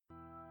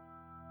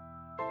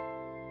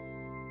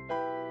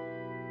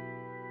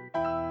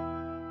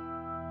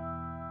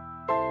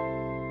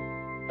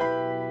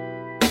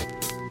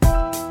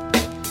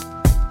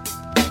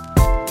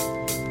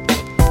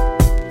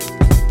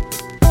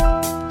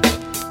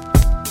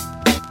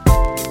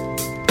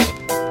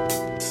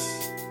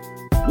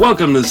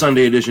Welcome to the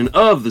Sunday edition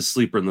of The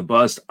Sleeper and the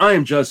Bust. I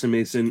am Justin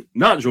Mason,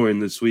 not joined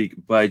this week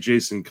by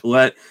Jason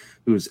Collette,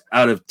 who's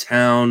out of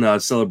town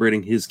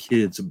celebrating his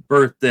kid's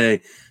birthday.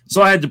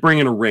 So I had to bring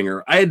in a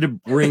ringer. I had to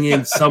bring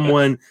in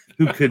someone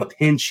who could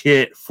pinch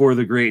hit for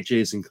the great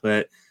Jason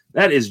Collette.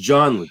 That is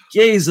John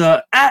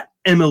Legeza at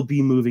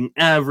MLB Moving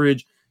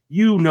Average.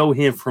 You know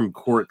him from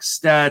Cork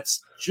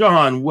Stats.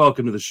 John,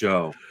 welcome to the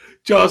show.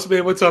 Joss,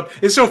 man, what's up?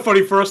 It's so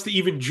funny for us to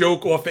even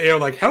joke off air,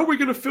 like, how are we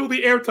going to fill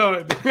the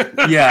airtime?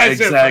 Yeah,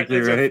 exactly,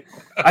 right?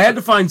 I had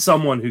to find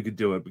someone who could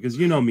do it because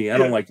you know me, I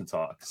don't like to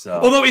talk. So,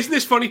 although, isn't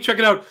this funny? Check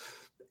it out.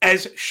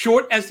 As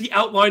short as the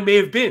outline may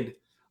have been,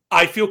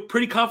 I feel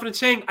pretty confident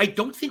saying I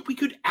don't think we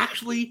could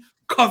actually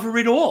cover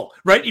it all,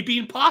 right? It'd be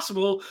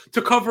impossible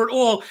to cover it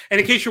all. And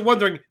in case you're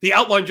wondering, the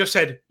outline just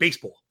said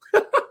baseball.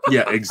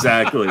 Yeah,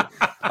 exactly.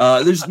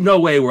 There's no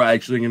way we're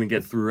actually going to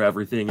get through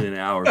everything in an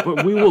hour,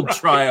 but we will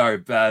try our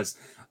best.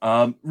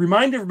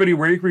 Remind everybody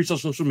where you can reach on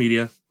social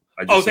media.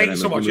 Thank you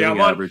so much. Yeah,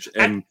 Average.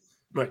 And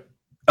right.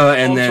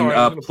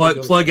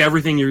 Plug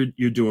everything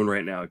you're doing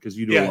right now because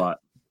you do a lot.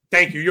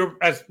 Thank you.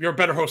 You're a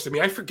better host than me.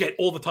 I forget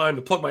all the time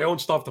to plug my own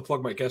stuff, to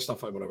plug my guest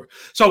stuff, whatever.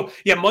 So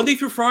yeah, Monday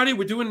through Friday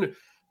we're doing.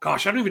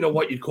 Gosh, I don't even know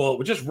what you'd call it.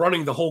 We're just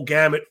running the whole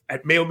gamut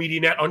at Mayo Media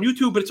Net on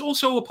YouTube, but it's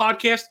also a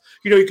podcast.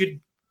 You know, you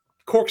could.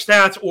 Cork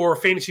Stats or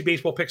Fantasy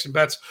Baseball Picks and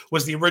Bets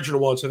was the original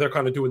one, so they're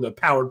kind of doing the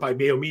powered by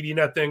Mayo Media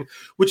Net thing,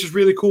 which is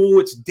really cool.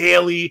 It's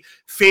daily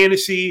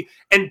fantasy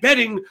and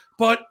betting,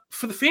 but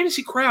for the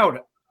fantasy crowd,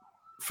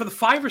 for the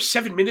 5 or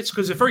 7 minutes,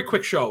 because it's a very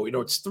quick show, you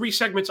know, it's 3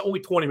 segments, only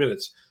 20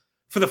 minutes.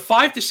 For the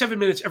 5 to 7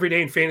 minutes every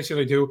day in fantasy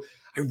that I do,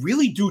 I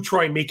really do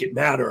try and make it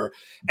matter.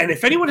 And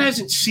if anyone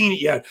hasn't seen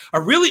it yet,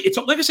 it's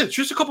like I said, it's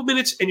just a couple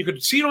minutes, and you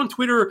could see it on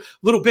Twitter,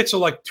 little bits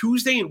of like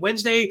Tuesday and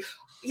Wednesday.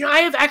 You know, I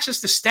have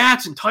access to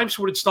stats and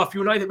time-sorted stuff,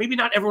 you and I, that maybe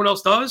not everyone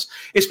else does,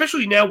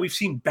 especially now we've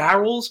seen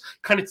Barrels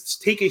kind of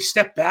take a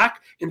step back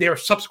in their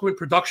subsequent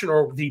production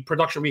or the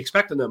production we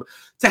expect in them.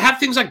 To have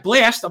things like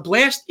Blast, a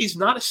Blast is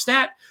not a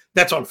stat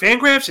that's on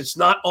Fangraphs. It's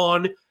not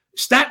on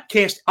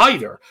StatCast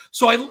either.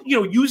 So,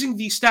 using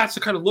these stats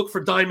to kind of look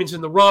for diamonds in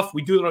the rough,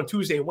 we do it on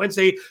Tuesday and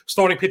Wednesday,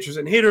 starting pitchers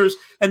and hitters,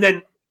 and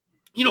then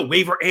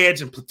waiver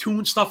ads and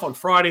platoon stuff on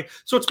Friday.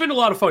 So it's been a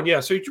lot of fun, yeah.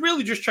 So you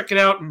really just check it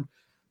out, and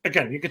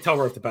again, you can tell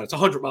right off the bat, it's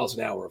 100 miles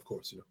an hour, of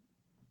course.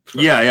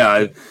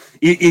 Yeah.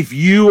 If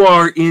you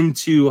are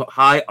into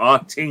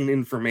high-octane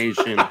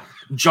information,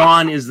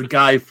 John is the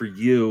guy for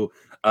you.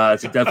 So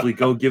definitely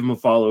go give him a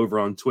follow over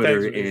on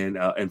Twitter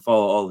and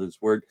follow all his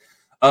work.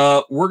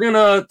 We're going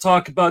to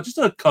talk about just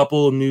a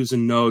couple of news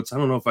and notes. I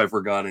don't know if I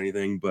forgot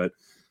anything, but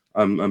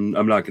I'm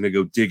not going to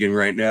go digging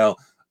right now.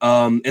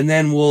 And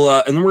then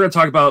we're going to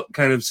talk about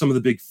kind of some of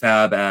the big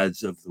fab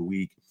ads of the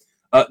week.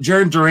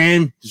 Jarren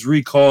Duran has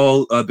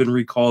been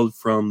recalled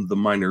from the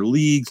minor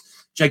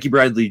leagues. Jackie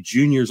Bradley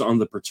Jr. is on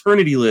the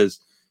paternity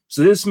list.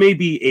 So this may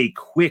be a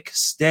quick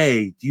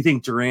stay. Do you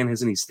think Duran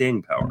has any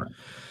staying power?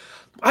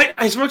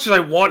 As much as I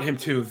want him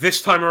to,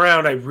 this time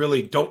around, I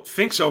really don't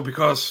think so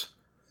because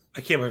I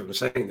can't believe I'm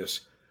saying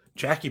this.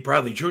 Jackie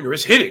Bradley Jr.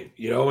 is hitting,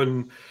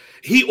 and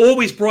he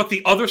always brought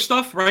the other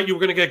stuff, right? You were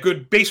going to get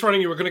good base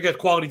running. You were going to get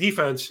quality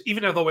defense,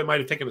 even though it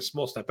might have taken a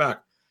small step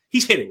back.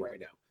 He's hitting right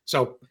now.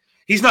 So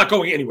he's not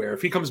going anywhere.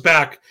 If he comes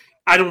back,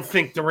 I don't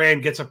think Duran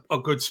gets a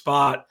good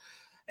spot.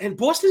 And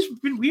Boston's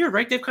been weird,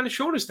 right? They've kind of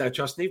shown us that,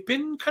 Justin. They've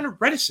been kind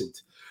of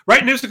reticent, right?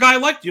 And there's the guy I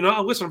liked.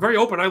 Listen, I'm very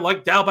open. I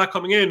like Dalbec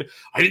coming in.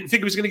 I didn't think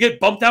he was going to get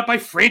bumped out by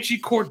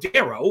Franchy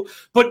Cordero.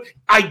 But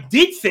I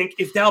did think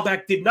if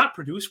Dalbec did not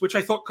produce, which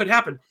I thought could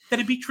happen, that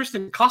it'd be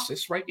Tristan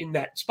Casas right in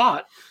that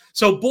spot.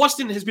 So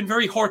Boston has been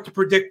very hard to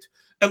predict,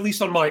 at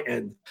least on my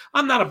end.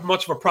 I'm not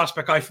much of a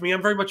prospect guy for me.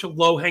 I'm very much a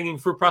low-hanging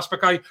fruit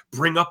prospect guy.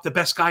 Bring up the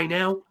best guy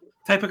now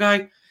type of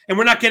guy, and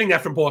we're not getting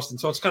that from Boston,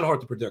 so it's kind of hard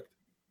to predict.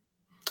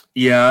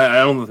 Yeah, I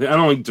don't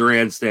think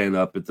Duran's staying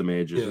up at the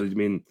majors. Yeah. I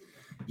mean,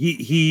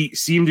 he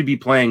seemed to be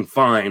playing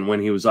fine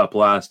when he was up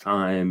last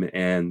time,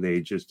 and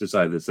they just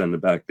decided to send him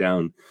back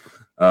down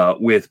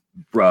with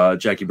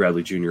Jackie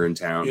Bradley Jr. in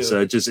town. Yeah.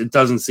 So it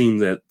doesn't seem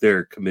that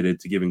they're committed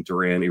to giving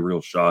Duran a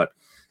real shot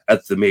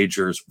at the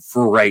majors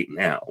for right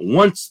now.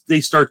 Once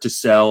they start to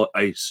sell,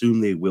 I assume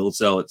they will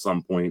sell at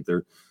some point.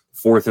 They're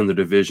fourth in the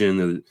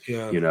division.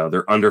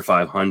 They're under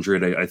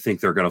 500. I think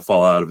they're going to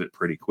fall out of it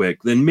pretty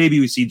quick. Then maybe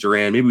we see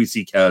Duran, maybe we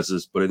see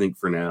Casas, but I think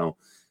for now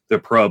they're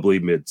probably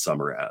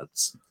midsummer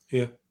ads.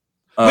 Yeah.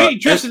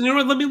 Wait, Justin,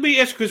 let me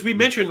ask, because we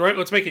mentioned, right,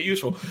 let's make it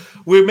useful.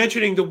 We're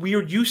mentioning the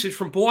weird usage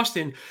from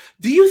Boston.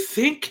 Do you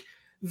think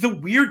the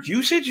weird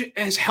usage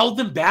has held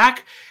them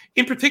back,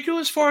 in particular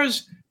as far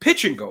as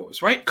pitching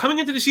goes, right? Coming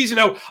into the season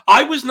now,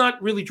 I was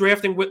not really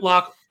drafting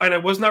Whitlock, and I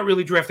was not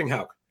really drafting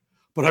Houck.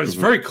 But I was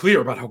very clear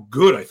about how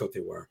good I thought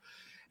they were.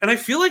 And I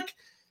feel like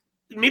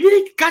maybe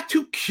they got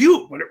too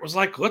cute when it was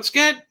like,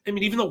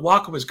 even though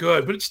Walker was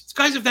good, but it's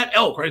guys of that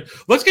ilk, right?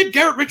 Let's get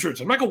Garrett Richards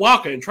and Michael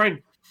Walker and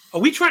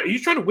are you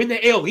trying to win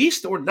the AL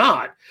East or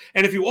not?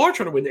 And if you are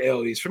trying to win the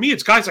AL East, for me,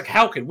 it's guys like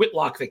Houck and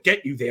Whitlock that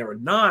get you there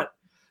and not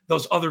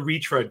those other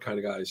retread kind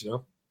of guys,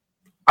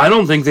 I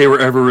don't think they were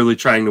ever really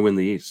trying to win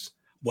the East.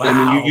 Wow.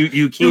 I mean,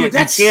 you can't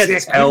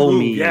tell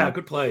me. Yeah,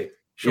 good play.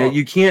 Sure. Yeah,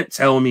 you can't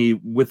tell me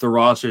with the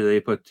roster they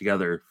put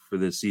together for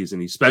this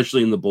season,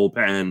 especially in the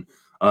bullpen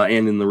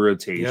and in the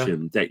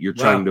rotation, that you're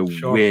trying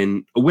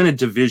to win a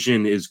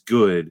division as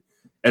good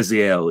as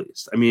the AL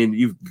East. I mean,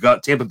 you've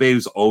got Tampa Bay,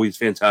 who's always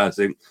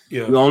fantastic.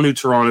 Yeah. We all knew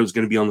Toronto was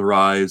going to be on the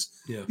rise.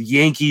 Yeah. The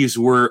Yankees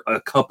were a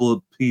couple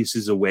of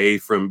pieces away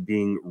from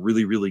being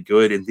really, really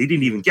good, and they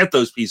didn't even get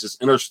those pieces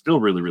and are still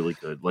really, really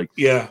good. Like,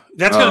 yeah,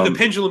 that's kind of the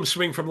pendulum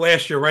swing from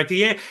last year, right?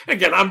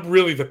 Again, I'm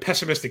really the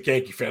pessimistic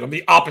Yankee fan. I'm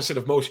the opposite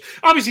of most.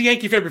 Obviously,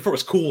 Yankee fan before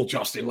was cool,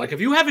 Justin. Like, if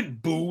you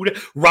haven't booed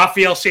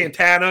Rafael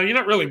Santana, you're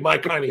not really my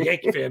kind of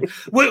Yankee fan.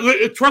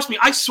 Trust me,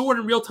 I saw it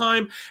in real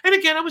time. And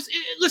again,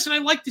 I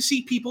like to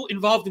see people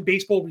involved in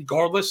baseball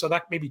regardless, so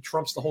that maybe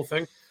trumps the whole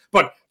thing.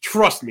 But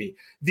trust me,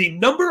 the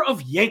number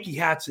of Yankee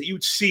hats that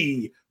you'd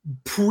see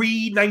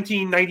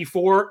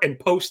pre-1994 and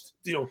post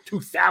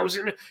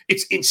 2000,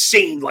 it's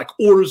insane, like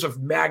orders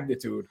of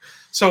magnitude.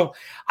 So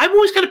I'm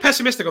always kind of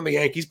pessimistic on the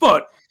Yankees,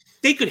 but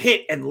they could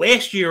hit. And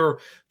last year,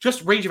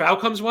 just range of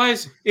outcomes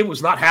wise, it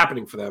was not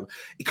happening for them.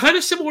 Kind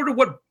of similar to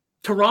what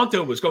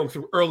Toronto was going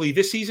through early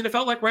this season, it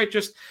felt like, right?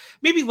 Just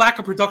maybe lack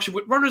of production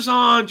with runners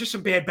on, just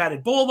some bad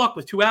batted ball luck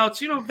with 2 outs.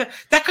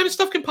 That kind of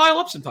stuff can pile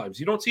up sometimes.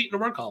 You don't see it in a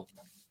run column.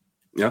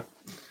 Yeah.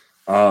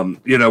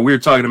 We were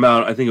talking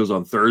about, I think it was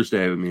on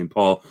Thursday with me and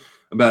Paul,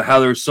 about how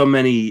there's so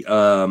many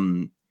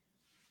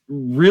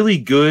really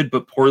good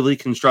but poorly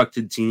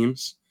constructed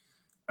teams.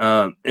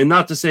 And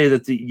not to say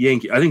that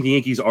I think the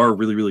Yankees are a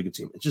really, really good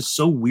team. It's just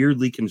so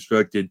weirdly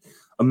constructed.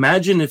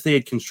 Imagine if they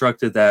had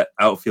constructed that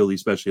outfield,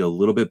 especially a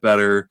little bit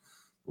better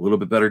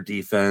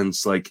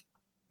defense. Like,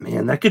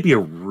 man, that could be a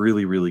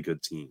really, really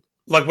good team.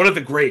 Like one of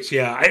the greats,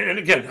 yeah.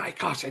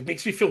 It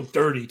makes me feel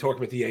dirty talking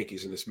about the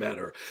Yankees in this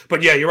manner.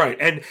 But yeah, you're right.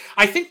 And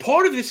I think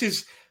part of this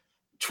is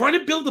trying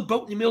to build a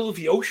boat in the middle of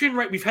the ocean,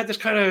 right? We've had this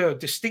kind of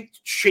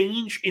distinct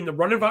change in the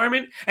run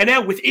environment. And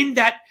now within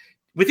that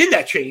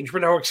change, we're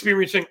now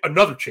experiencing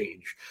another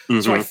change.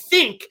 Mm-hmm. So I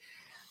think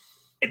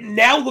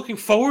now looking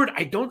forward,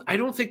 I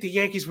don't think the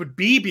Yankees would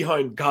be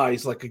behind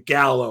guys like a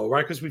Gallo,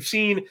 right? Because we've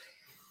seen,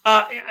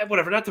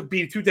 whatever, not to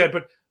be too dead,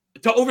 but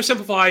to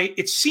oversimplify,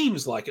 it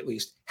seems like at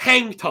least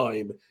hang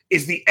time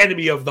is the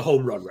enemy of the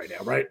home run right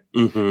now, right?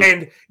 Mm-hmm.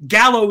 And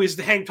Gallo is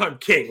the hang time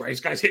king, right? This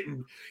guy's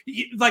hitting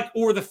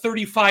or the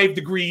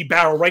 35-degree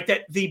barrel, right?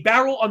 That the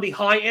barrel on the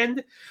high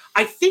end.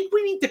 I think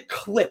we need to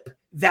clip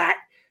that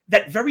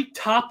very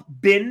top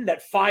bin,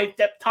 that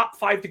top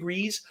 5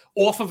 degrees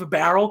off of a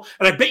barrel,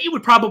 and I bet you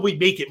would probably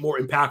make it more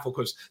impactful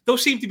because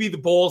those seem to be the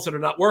balls that are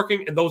not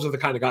working, and those are the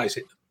kind of guys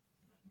hitting them.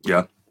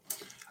 Yeah.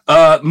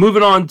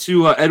 Moving on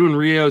to Edwin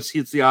Rios, he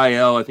hits the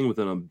IL, I think, with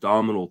an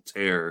abdominal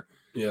tear.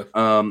 Yeah.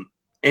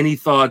 Any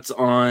thoughts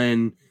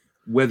on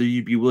whether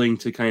you'd be willing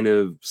to kind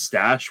of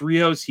stash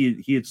Rios?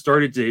 He had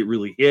started to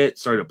really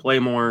started to play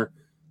more.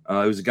 He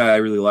was a guy I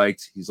really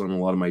liked. He's on a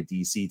lot of my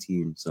DC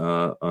teams,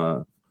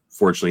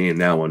 fortunately, and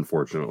now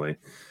unfortunately.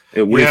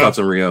 What are your thoughts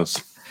on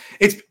Rios?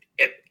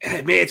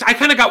 I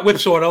kind of got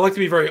whipsawed. I like to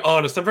be very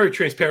honest. I'm very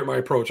transparent in my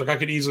approach. Like I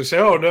could easily say,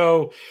 "Oh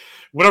no,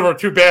 whatever,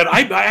 too bad."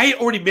 I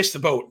already missed the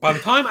boat. By the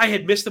time I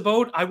had missed the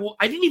boat, I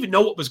didn't even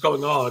know what was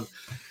going on.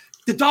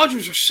 The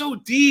Dodgers are so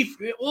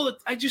deep.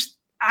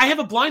 I have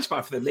a blind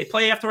spot for them. They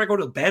play after I go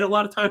to bed a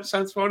lot of times.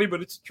 Sounds funny,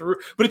 but it's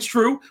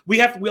true.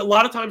 We a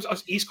lot of times,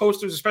 us East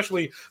Coasters,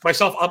 especially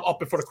myself, I'm up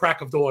before the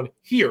crack of dawn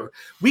here.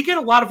 We get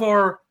a lot of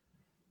our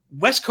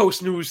West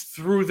Coast news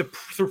through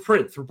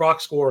print, through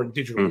box score and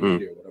digital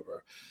media,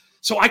 whatever.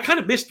 So I kind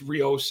of missed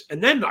Rios,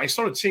 and then I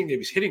started seeing that he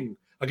was hitting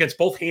against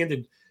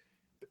both-handed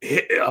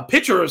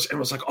pitchers, and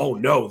was like, "Oh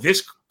no,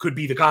 this could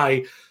be the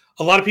guy."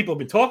 A lot of people have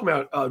been talking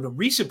about in a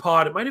recent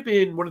pod. It might have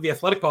been one of the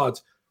Athletic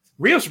pods.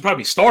 Rios would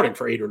probably be starting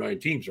for 8 or 9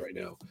 teams right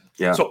now.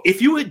 Yeah. So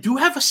if you do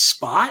have a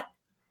spot,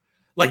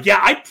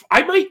 I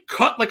might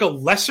cut like a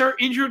lesser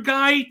injured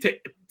guy to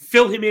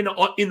fill him in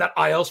that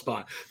IL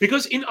spot,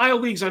 because in IL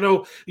leagues, I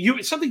know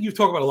it's something you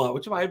talk about a lot,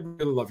 which I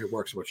really love your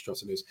work so much,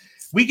 Justin. Is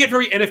we get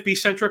very NFB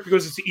centric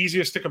because it's the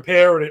easiest to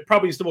compare and it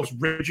probably is the most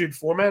rigid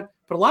format.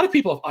 But a lot of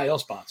people have IL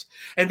spots,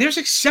 and there's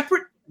a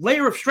separate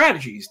layer of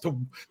strategies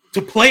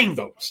to playing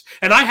those.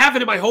 And I have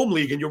it in my home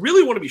league, and you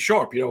really want to be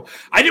sharp.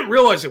 I didn't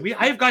realize that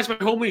I have guys in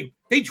my home league.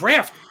 They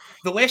draft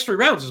the last 3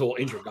 rounds as all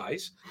injured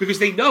guys because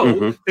they know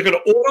they're going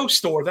to auto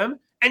store them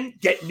and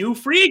get new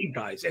free agent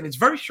guys, and it's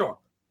very sharp.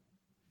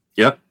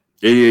 Yep.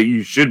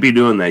 You should be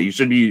doing that. You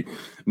should be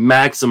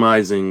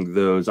maximizing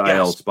those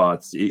IL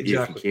spots if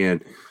you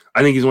can.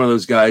 I think he's one of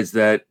those guys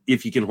that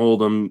if you can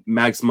hold him,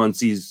 Max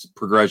Muncy's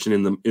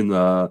progression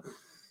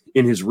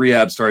in his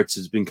rehab starts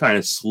has been kind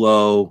of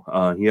slow.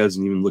 He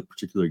hasn't even looked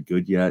particularly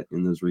good yet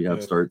in those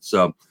rehab starts.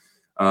 So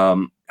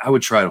I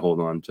would try to hold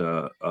on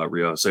to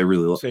Rios. I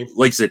really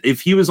like I said,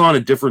 if he was on a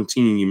different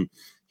team,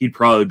 he'd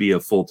probably be a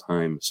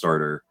full-time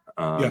starter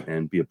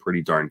and be a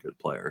pretty darn good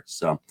player.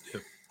 So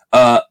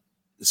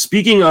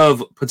speaking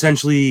of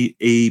potentially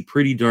a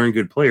pretty darn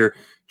good player,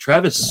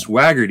 Travis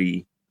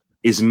Swaggerty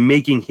is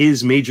making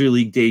his major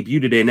league debut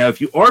today. Now, if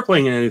you are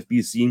playing an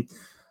NFBC,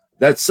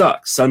 that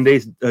sucks. Sunday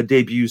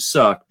debuts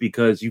suck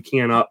because you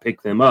cannot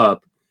pick them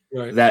up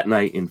that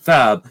night in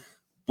Fab.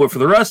 But for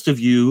the rest of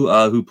you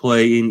who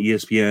play in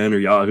ESPN or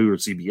Yahoo or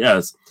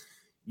CBS,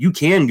 you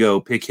can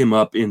go pick him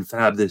up in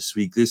Fab this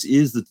week. This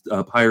is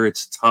the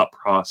Pirates' top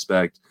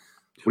prospect.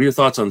 What are your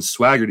thoughts on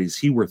Swaggerty? Is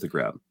he worth a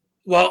grab?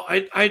 Well,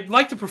 I'd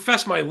like to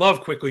profess my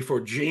love quickly for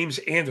James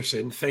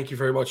Anderson. Thank you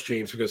very much,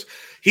 James, because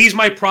he's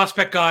my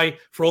prospect guy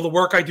for all the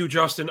work I do,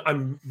 Justin.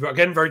 I'm,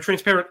 again, very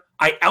transparent.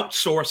 I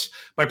outsource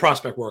my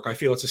prospect work. I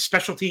feel it's a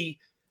specialty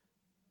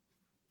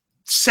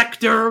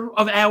sector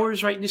of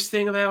ours, right, in this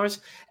thing of ours.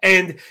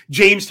 And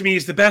James, to me,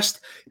 is the best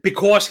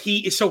because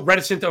he is so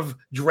reticent of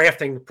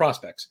drafting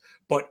prospects.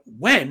 But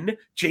when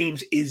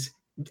James is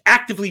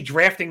actively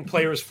drafting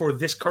players for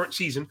this current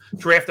season,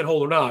 draft and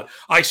hold or not,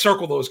 I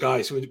circle those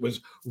guys. So it was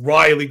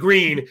Riley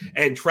Green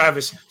and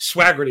Travis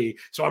Swaggerty.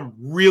 So I'm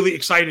really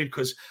excited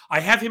because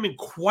I have him in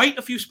quite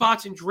a few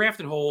spots in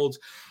draft and holds.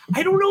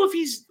 I don't know if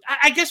he's,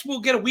 I guess we'll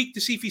get a week to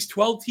see if he's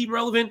 12 team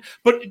relevant,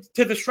 but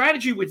to the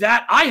strategy with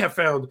that, I have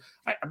found,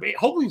 I mean,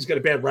 home league's got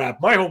a bad rap.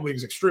 My home league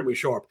is extremely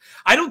sharp.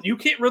 You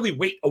can't really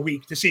wait a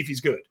week to see if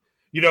he's good.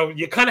 You know,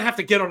 you kind of have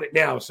to get on it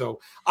now. So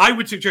I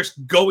would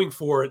suggest going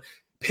for it.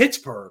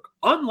 Pittsburgh,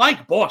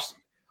 unlike Boston,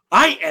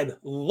 I am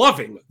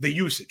loving the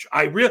usage.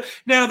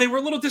 Now they were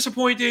a little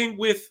disappointing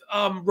with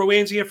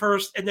Roansy at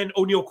first, and then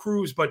O'Neal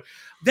Cruz, but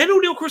then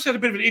O'Neal Cruz had a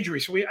bit of an injury,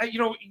 so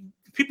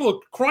people are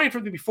crying for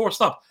him to be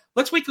forced up.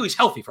 Let's wait till he's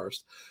healthy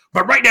first.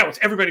 But right now, it's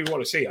everybody we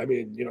want to see. I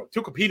mean,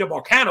 Tucupita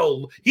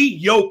Marcano, he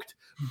yoked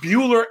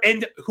Bueller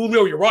and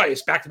Julio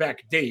Urias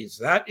back-to-back days.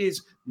 That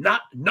is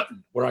not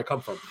nothing where I come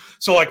from.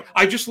 So,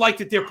 I just like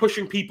that they're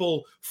pushing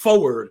people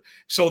forward.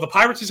 So the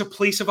Pirates is a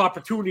place of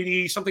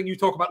opportunity, something you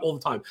talk about all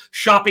the time.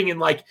 Shopping in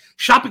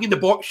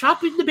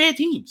the bad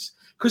teams.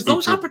 Because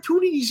those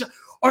opportunities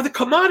are the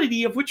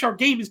commodity of which our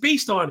game is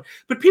based on.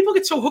 But people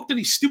get so hooked on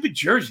these stupid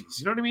jerseys.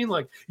 You know what I mean?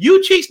 Like,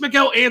 you chase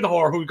Miguel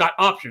Andahar, who got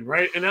optioned,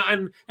 right? And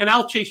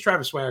I'll chase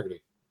Travis Swaggerty.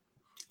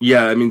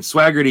 Yeah, I mean,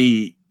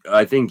 Swaggerty,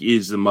 I think,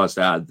 is the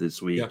must-add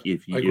this week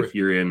if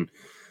you're in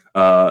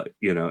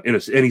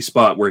any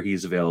spot where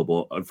he's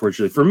available.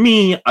 Unfortunately for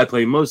me, I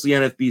play mostly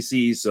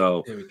NFBC,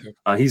 so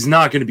he's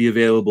not going to be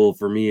available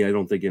for me, I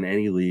don't think, in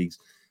any leagues.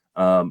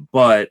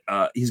 But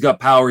he's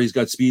got power, he's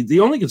got speed. The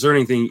only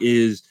concerning thing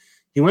is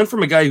he went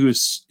from a guy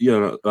who's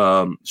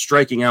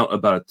striking out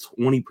about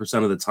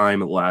 20% of the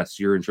time last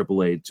year in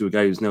AAA to a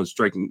guy who's now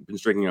been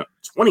striking out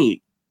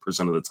 20%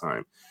 of the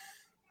time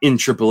in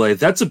AAA.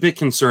 That's a bit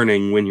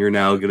concerning when you're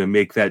now going to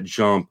make that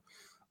jump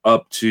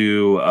up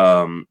to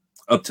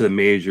the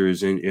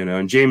majors.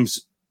 And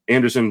James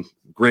Anderson,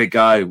 great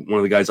guy, one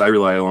of the guys I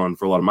rely on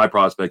for a lot of my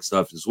prospect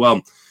stuff as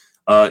well.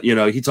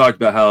 He talked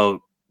about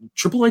how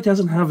AAA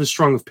doesn't have as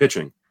strong of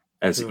pitching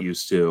as it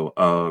used to.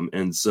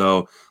 And so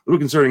a little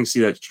concerning to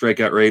see that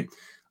strikeout rate.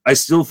 I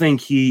still think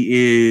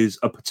he is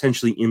a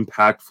potentially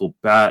impactful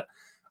bat.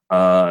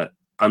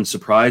 I'm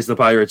surprised the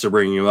Pirates are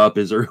bringing him up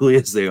as early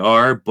as they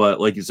are, but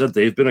like you said,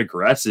 they've been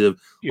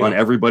aggressive on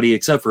everybody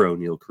except for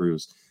O'Neal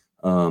Cruz,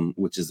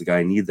 which is the guy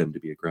I need them to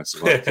be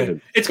aggressive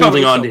on. It's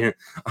holding on to him.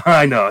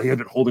 I know. I've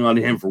been holding on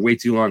to him for way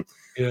too long.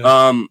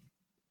 Yeah.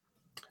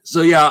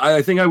 So, yeah,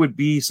 I think I would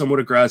be somewhat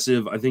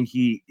aggressive. I think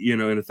he,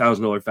 in a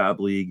 $1,000 Fab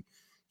League,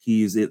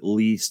 he's at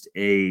least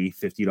a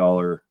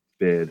 $50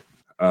 bid.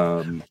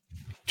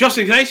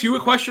 Justin, can I ask you a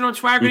question on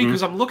Swaggerty?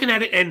 Because I'm looking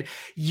at it, and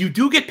you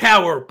do get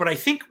power, but I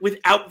think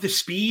without the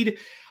speed,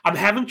 I'm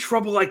having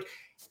trouble.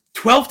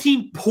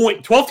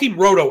 12-team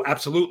roto,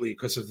 absolutely,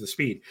 because of the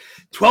speed.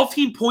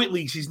 12-team point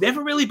leagues, he's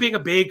never really been a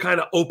big kind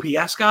of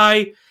OPS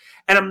guy,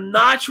 and I'm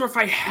not sure if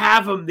I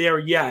have him there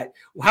yet.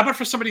 How about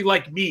for somebody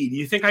like me? Do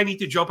you think I need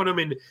to jump on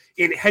him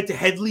in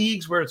head-to-head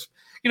leagues where it's,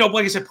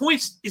 like I said,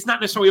 points is not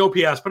necessarily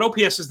OPS, but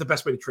OPS is the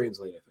best way to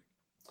translate, I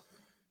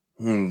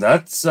think.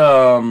 That's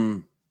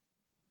a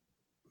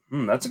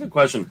good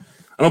question.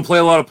 I don't play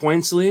a lot of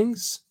points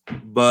leagues,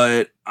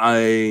 but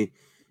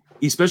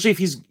especially if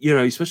he's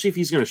going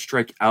to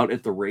strike out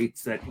at the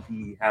rates that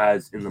he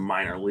has in the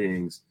minor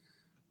leagues,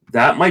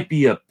 that might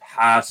be a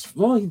pass.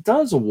 Well, he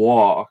does a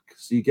walk,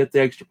 so you get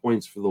the extra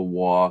points for the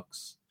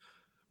walks.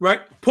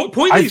 Right.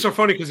 Point leagues are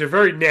funny because they're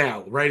very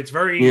now, right? It's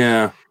very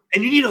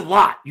and you need a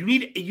lot. You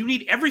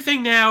need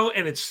everything now,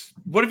 and it's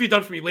what have you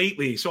done for me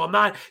lately? So I'm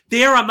not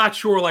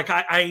sure.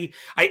 I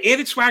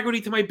added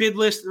Swaggerty to my bid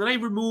list, and then I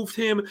removed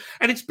him,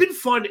 and it's been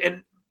fun,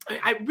 and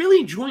I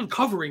really enjoy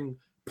covering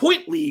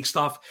point league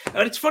stuff.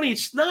 And it's funny,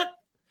 it's not,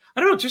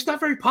 I don't know, it's just not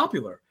very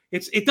popular.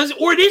 It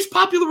is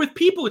popular with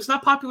people. It's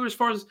not popular as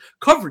far as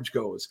coverage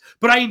goes,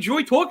 but I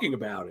enjoy talking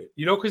about it,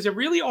 because there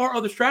really are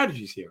other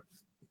strategies here.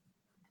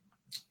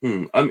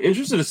 I'm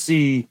interested to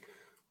see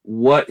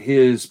what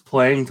his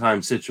playing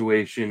time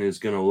situation is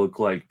going to look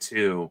like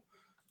too,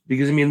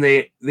 because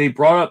they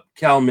brought up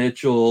Cal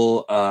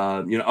Mitchell.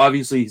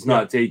 Obviously he's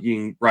not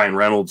taking Ryan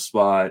Reynolds'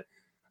 spot,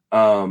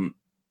 and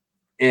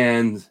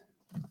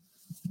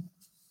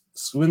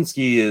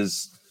Swinski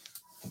has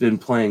been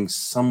playing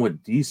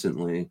somewhat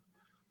decently.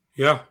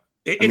 Yeah,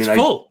 it's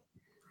full.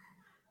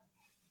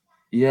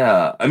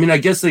 Yeah, I mean, I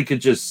guess they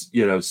could just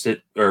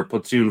sit or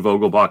platoon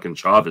Vogelbach and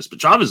Chavez, but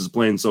Chavez is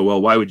playing so well.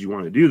 Why would you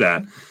want to do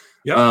that?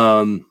 Yeah.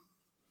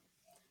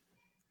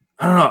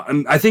 I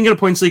don't know. I think in a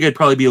points league, I'd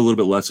probably be a little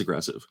bit less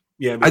aggressive.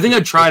 Yeah, I think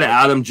I'd try to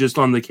add him just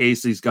on the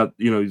case he's got,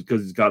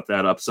 because he's got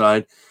that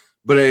upside.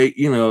 But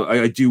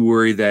I do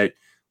worry that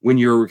when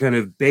you're kind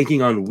of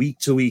banking on week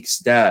to week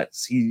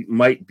stats, he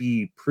might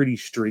be pretty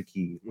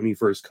streaky when he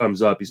first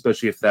comes up,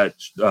 especially if that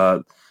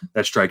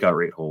strikeout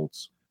rate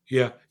holds.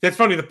 Yeah, that's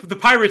funny. The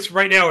Pirates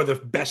right now are the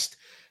best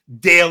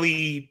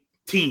daily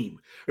team.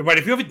 But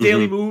if you have a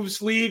daily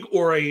moves league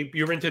or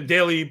you're into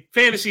daily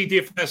fantasy,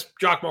 DFS,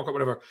 jock market,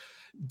 whatever,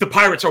 the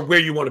Pirates are where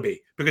you want to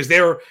be because they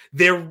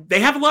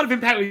have a lot of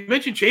impact. You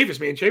mentioned Chavis,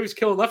 man. Chavis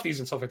killing lefties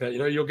and stuff like that.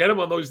 You'll get them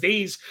on those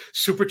days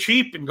super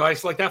cheap and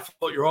guys like that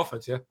float your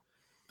offense. Yeah,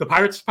 the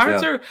Pirates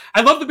are.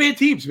 I love the bad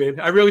teams, man.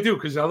 I really do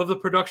because I love the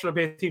production of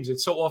bad teams. It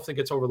so often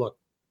gets overlooked.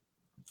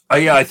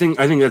 Yeah, I think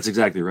that's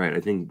exactly right. I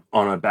think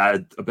on a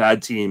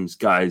bad teams,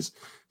 guys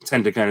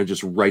tend to kind of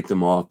just write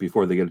them off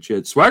before they get a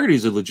chance.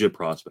 Swaggerty's a legit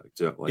prospect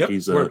too.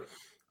 He's a.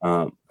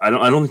 I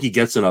don't think he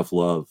gets enough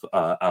love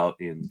out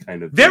in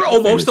kind of. They're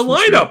almost a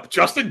lineup,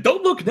 Justin.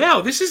 Don't look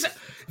now. This is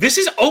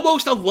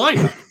almost a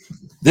lineup.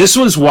 This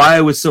was why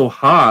I was so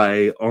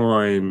high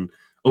on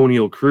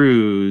O'Neal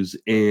Cruz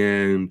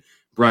and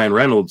Brian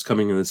Reynolds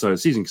coming in the start of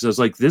the season because I was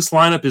like, this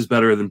lineup is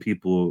better than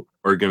people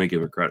are going to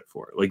give it credit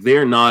for. Like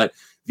they're not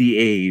the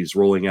A's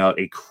rolling out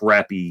a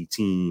crappy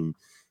team,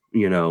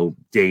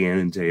 day in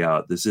and day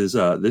out. This is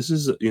a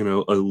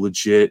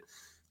legit,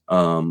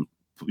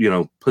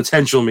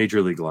 potential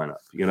major league lineup.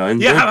 And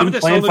been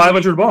playing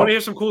 500 ball. Want to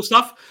hear some cool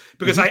stuff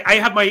because I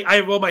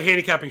have all my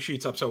handicapping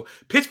sheets up. So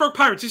Pittsburgh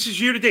Pirates, this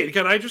is year to date.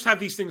 Again, I just have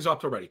these things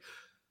up already.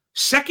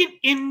 Second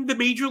in the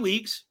major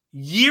leagues,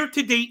 year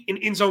to date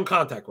in zone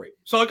contact rate.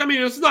 So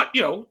it's not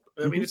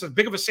it's as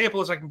big of a sample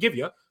as I can give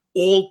you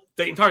all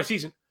the entire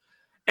season.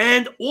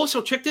 And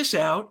also, check this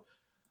out.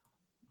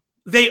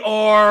 They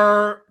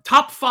are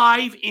top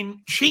 5 in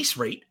chase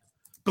rate,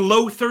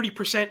 below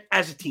 30%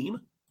 as a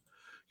team.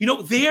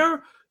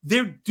 They're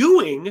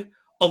doing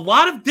a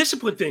lot of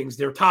disciplined things.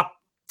 They're top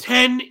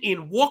 10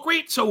 in walk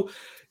rate. So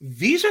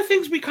these are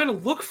things we kind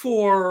of look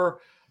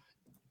for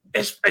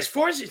as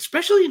far as,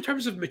 especially in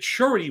terms of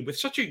maturity with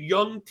such a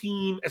young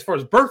team, as far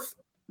as birth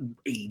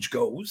age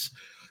goes.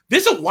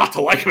 There's a lot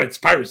to like about this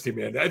Pirates team,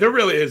 man. There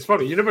really is.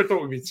 Funny. You never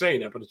thought we'd be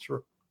saying that, but it's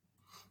true.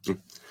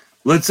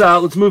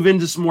 Let's move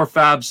into some more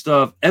fab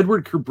stuff.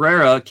 Edward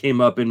Cabrera came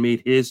up and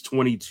made his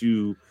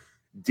 22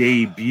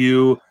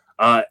 debut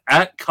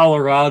at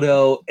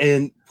Colorado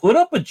and put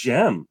up a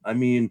gem. I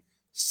mean,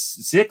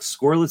 6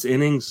 scoreless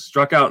innings,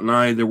 struck out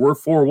 9. There were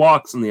 4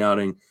 walks in the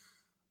outing.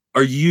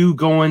 Are you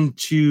going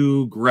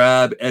to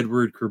grab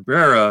Edward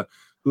Cabrera,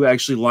 who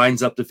actually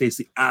lines up to face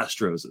the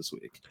Astros this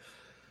week?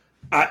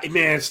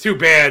 Man, it's too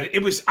bad.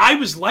 I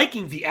was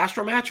liking the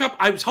Astro matchup.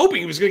 I was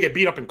hoping he was going to get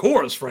beat up in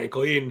Coors,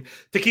 frankly, and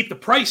to keep the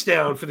price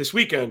down for this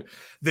weekend.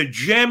 The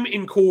gem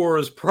in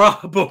Coors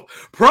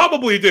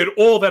probably did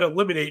all that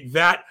eliminate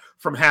that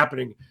from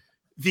happening.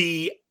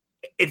 The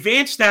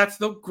advanced stats,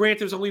 though, granted,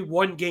 there's only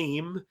one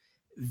game,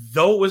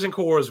 though it was in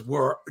Coors,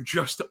 were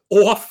just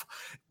off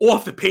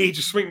the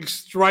page, swing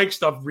strike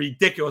stuff,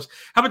 ridiculous.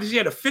 How about this? He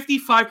had a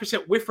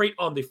 55% whiff rate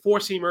on the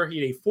four-seamer. He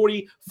had a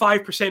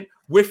 45%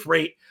 whiff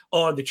rate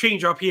on the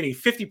changeup. He had a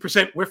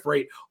 50% whiff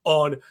rate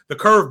on the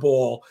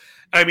curveball.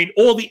 I mean,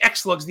 all the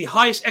X-slugs, the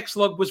highest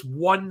X-slug was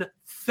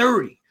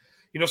 130.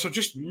 So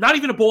just not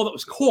even a ball that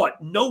was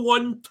caught. No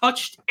one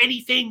touched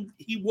anything.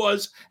 He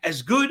was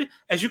as good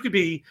as you could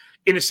be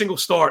in a single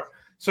start.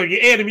 So you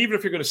add him, even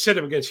if you're going to sit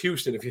him against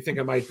Houston, if you think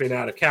I might have been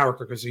out of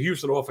character, because the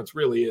Houston offense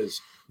really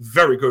is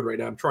very good right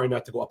now. I'm trying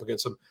not to go up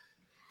against him.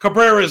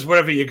 Cabrera is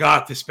whatever you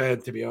got to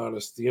spend, to be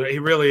honest. He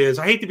really is.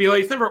 I hate to be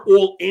like, it's never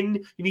all in.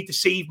 You need to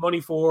save money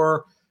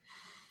for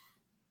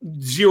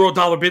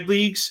 $0 bid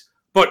leagues,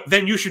 but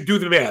then you should do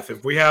the math.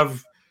 If we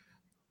have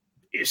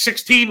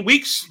 16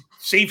 weeks,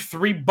 save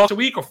 $3 a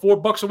week or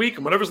 $4 a week,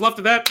 and whatever's left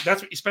of that,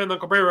 that's what you spend on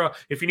Cabrera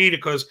if you need it,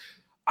 because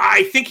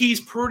I think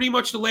he's pretty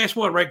much the last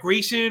one, right?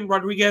 Grayson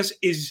Rodriguez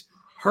is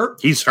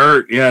hurt. He's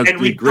hurt, yeah. And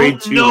we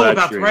don't know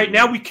about right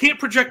now. We can't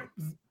project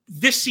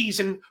this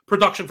season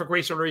production for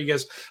Grayson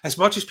Rodriguez as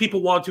much as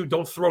people want to.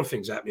 Don't throw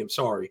things at me. I'm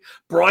sorry.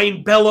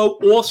 Brian Bello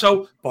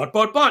also, but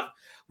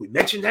we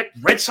mentioned that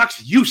Red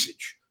Sox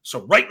usage.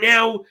 So right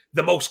now,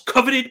 the most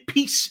coveted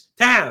piece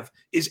to have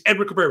is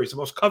Edward Cabrera. He's the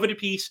most coveted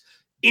piece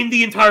in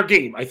the entire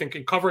game, I think,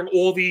 in covering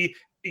all the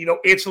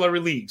ancillary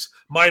leagues,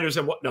 minors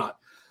and whatnot.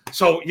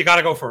 So you got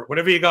to go for it.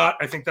 Whatever you got,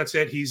 I think that's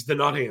it. He's the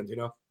nut hand,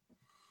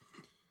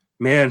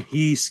 Man,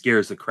 he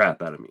scares the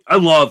crap out of me. I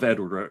love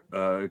Edward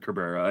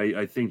Cabrera.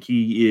 I think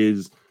he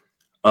is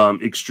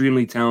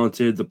extremely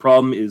talented. The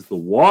problem is the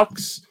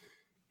walks,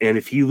 and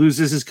if he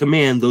loses his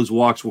command, those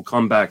walks will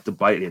come back to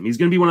bite him. He's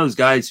going to be one of those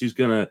guys who's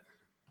going to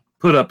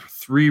put up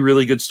 3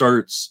 really good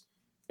starts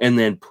and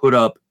then put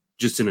up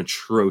just an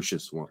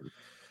atrocious one.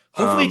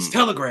 Hopefully it's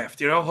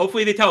telegraphed,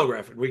 Hopefully they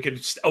telegraph it. We could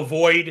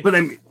avoid. But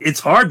it's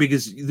hard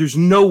because there's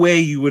no way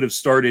you would have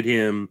started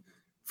him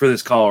for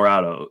this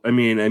Colorado.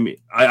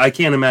 I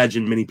can't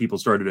imagine many people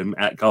started him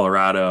at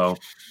Colorado.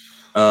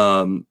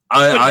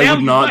 I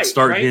would not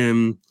start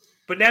him.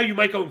 But now you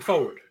might going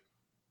forward.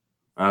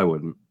 I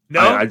wouldn't.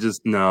 No, I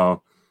just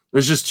no.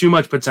 There's just too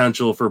much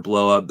potential for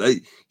blow up.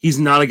 He's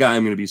not a guy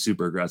I'm going to be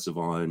super aggressive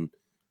on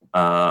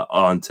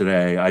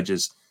today.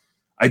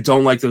 I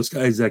don't like those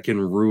guys that can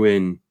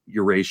ruin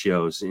your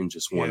ratios in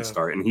just one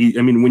start. And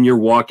when you're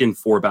walking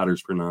 4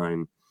 batters per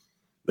 9,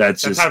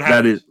 that's just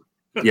that is.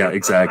 Yeah,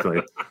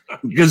 exactly.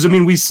 Because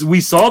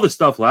we saw the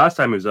stuff last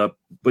time he was up,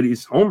 but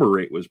his homer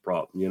rate was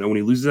problem. When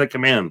he loses that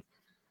command,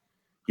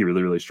 he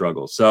really, really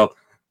struggles. So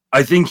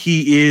I think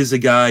he is a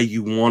guy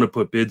you want to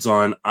put bids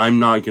on. I'm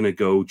not going to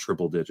go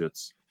triple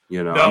digits.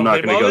 I'm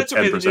not going to go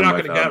 10%. You're not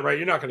going to get right.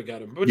 You're not going to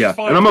get him. Yeah,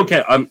 and I'm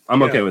okay.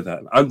 I'm okay with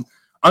that.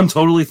 I'm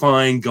totally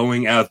fine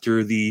going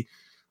after the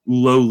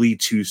lowly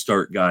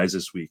 2-start guys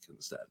this week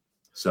instead.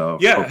 So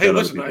yeah, hey,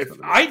 listen,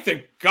 I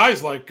think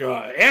guys like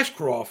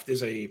Ashcroft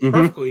is a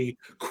perfectly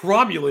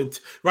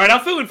cromulent, right? I'll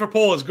fill in for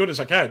Paul as good as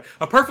I can.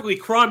 A perfectly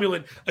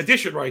cromulent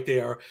addition right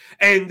there.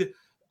 And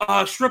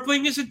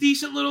Stripling is a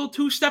decent little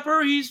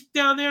 2-stepper. He's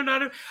down there.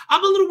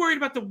 I'm a little worried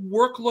about the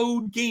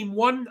workload game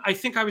 1. I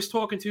think I was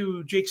talking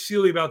to Jake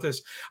Seeley about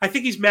this. I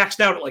think he's maxed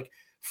out at like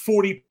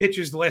 40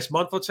 pitches the last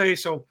month, let's say.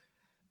 So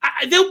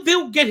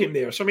they'll get him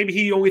there. So maybe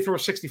he only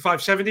throws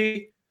 65,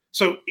 70.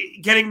 So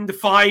getting the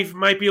 5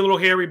 might be a little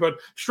hairy, but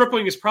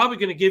Stripling is probably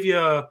going to give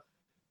you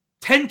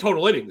 10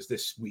 total innings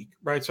this week,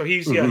 right? So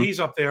he's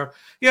up there.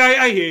 Yeah,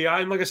 I hear you.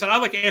 And like I said, I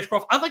like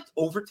Ashcroft. I liked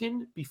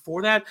Overton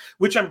before that,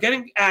 which I'm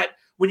getting at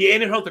when you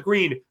add in Hunter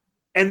Green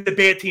and the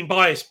bad team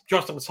bias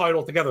just on the side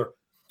altogether.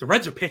 The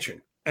Reds are pitching.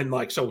 And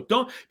so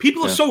don't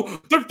people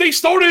are they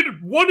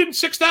started 1 in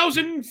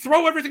 6,000,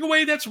 throw everything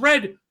away. That's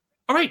red.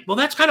 All right, well,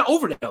 that's kind of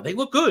over now. They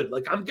look good.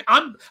 Like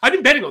I've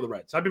been betting on the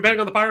Reds. I've been betting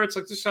on the Pirates.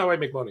 Like this is how I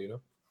make money,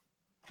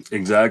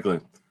 Exactly.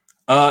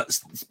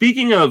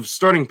 Speaking of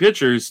starting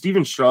pitchers,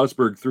 Steven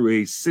Strasburg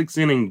threw a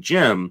 6-inning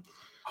gem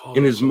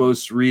in his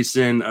most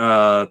recent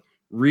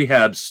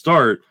rehab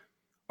start.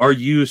 Are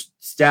you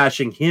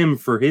stashing him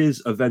for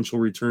his eventual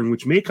return,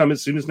 which may come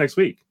as soon as next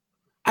week?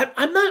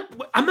 I'm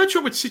not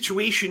sure what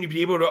situation you'd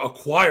be able to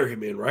acquire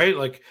him in, right?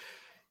 Like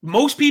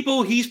most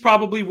people, he's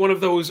probably one of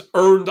those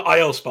earned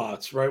IL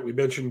spots, right? We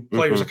mentioned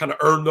players that kind of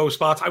earn those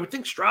spots. I would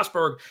think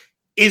Strasburg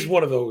is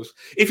one of those.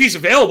 If he's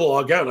available,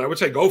 again, I would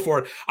say go for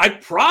it. I'd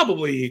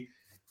probably,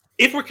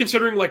 if we're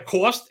considering like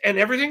cost and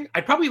everything,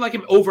 I'd probably like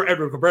him over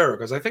Edward Cabrera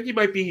because I think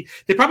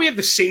they probably have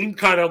the same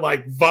kind of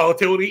like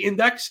volatility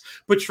index,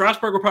 but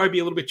Strasburg will probably be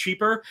a little bit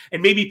cheaper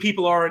and maybe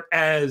people aren't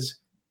as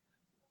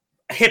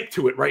hip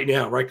to it right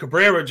now, right?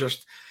 Cabrera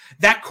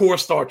that core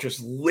start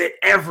just lit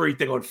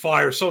everything on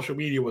fire. Social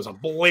media was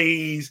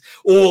ablaze.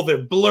 All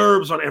the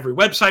blurbs on every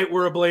website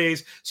were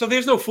ablaze. So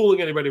there's no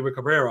fooling anybody with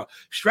Cabrera.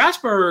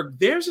 Strasburg,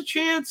 there's a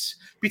chance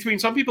between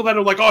some people that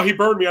are like, oh, he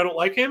burned me, I don't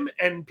like him,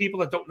 and people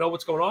that don't know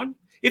what's going on.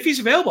 If he's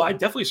available, I'd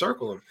definitely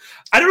circle him.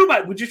 I don't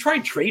know would you try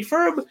and trade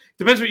for him?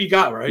 Depends what you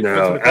got, right?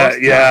 No,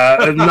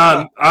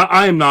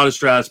 I am not a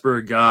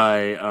Strasburg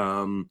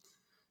guy.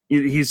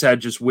 He's had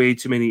just way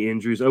too many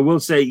injuries. I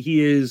will say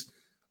he is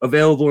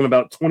available in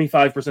about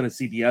 25% of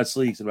CBS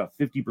leagues and about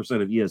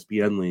 50% of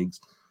ESPN leagues.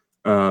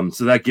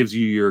 So that gives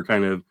you your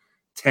kind of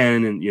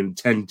 10 and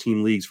 10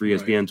 team leagues for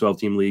ESPN, right. 12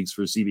 team leagues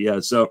for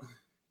CBS. So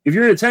if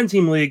you're in a 10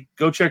 team league,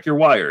 go check your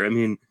wire.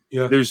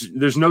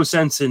 There's no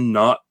sense in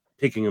not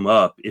picking him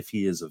up if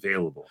he is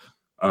available.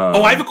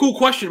 I have a cool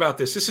question about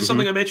this. This is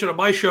something I mentioned on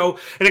my show.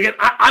 And again,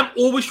 I'm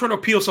always trying to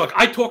appeal. So like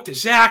I talk to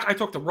Zach, I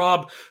talk to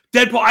Rob,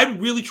 Deadpool. I'm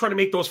really trying to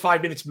make those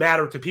 5 minutes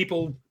matter to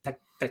people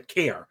that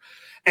care.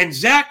 And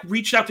Zach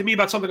reached out to me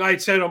about something I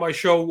had said on my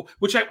show,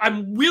 which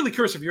I'm really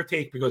curious of your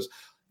take because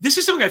this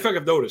is something I feel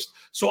like I've noticed.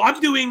 So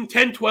I'm doing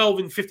 10, 12,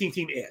 and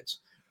 15-team ads.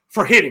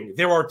 For hitting,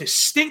 there are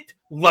distinct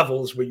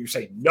levels where you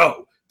say,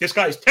 no, this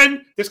guy's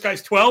 10, this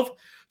guy's 12.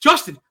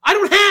 Justin, I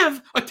don't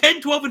have a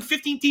 10, 12, and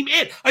 15-team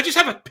ad. I just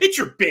have a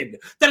pitcher bin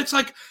that it's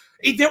like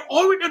there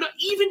aren't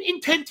even in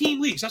 10-team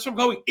leagues. That's what I'm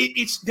going.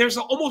 There's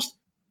almost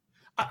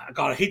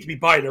God, I hate to be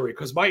binary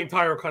because my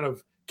entire kind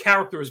of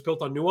character is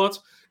built on nuance.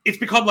 It's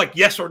become like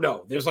yes or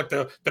no. There's like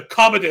the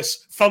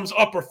Commodus thumbs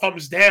up or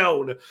thumbs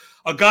down.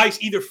 A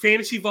guy's either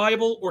fantasy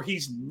viable or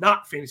he's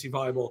not fantasy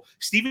viable.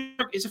 Steven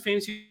is a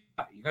fantasy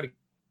guy. You got to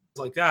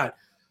like that.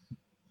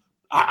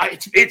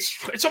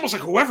 It's almost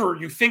like whoever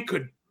you think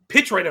could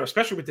pitch right now,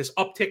 especially with this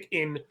uptick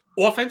in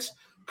offense,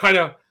 kind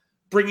of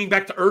bringing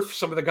back to earth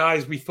some of the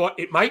guys we thought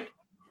it might.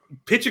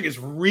 Pitching is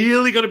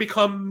really going to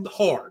become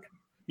hard.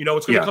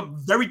 It's going to become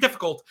very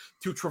difficult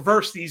to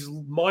traverse these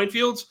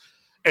minefields.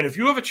 And if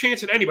you have a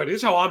chance at anybody, this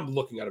is how I'm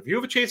looking at it. If you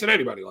have a chance at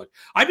anybody, like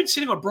I've been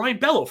sitting on Brian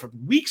Bello for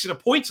weeks in a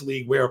points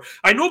league where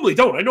I normally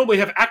don't. I normally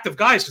have active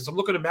guys because I'm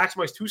looking to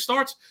maximize 2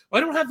 starts. I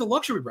don't have the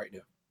luxury right now.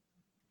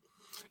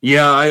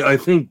 Yeah, I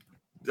think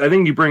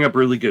you bring up a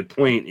really good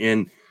point.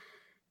 And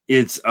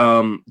it's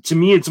to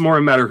me, it's more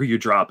a matter of who you're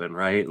dropping,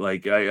 right?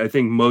 Like I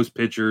think most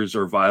pitchers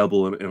are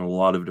viable in a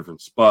lot of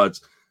different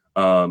spots.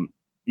 A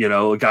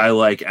guy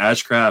like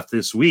Ashcraft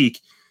this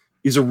week,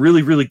 is a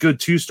really, really good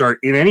 2-star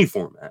in any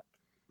format.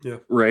 Yeah.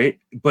 Right.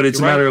 But it's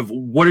You're a matter right. of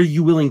what are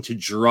you willing to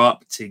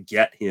drop to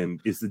get him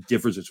is the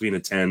difference between a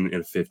 10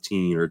 and a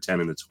 15 or a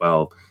 10 and a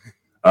 12.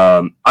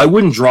 I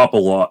wouldn't drop a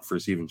lot for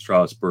Steven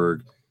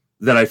Strasburg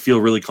that I feel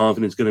really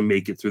confident is going to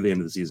make it through the end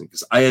of the season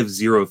because I have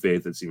zero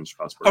faith in Steven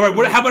Strasburg. All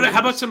right. How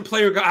about some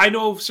player? I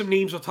know some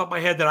names on top of my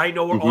head that I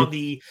know are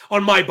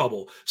on my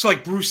bubble. So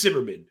like Bruce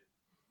Zimmerman.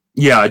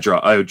 Yeah, I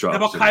would drop. How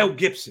about Kyle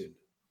Gibson?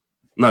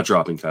 Not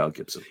dropping Kyle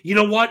Gibson. You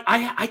know what?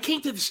 I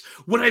came to this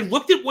when I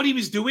looked at what he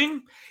was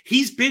doing.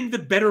 He's been the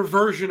better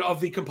version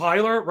of the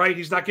compiler, right?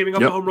 He's not giving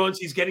up the home runs.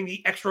 He's getting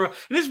the extra. And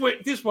this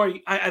is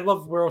why I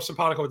love where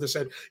Simpatico with this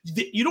said.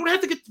 You don't have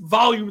to get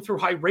volume through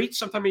high rates.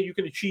 Sometimes you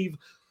can achieve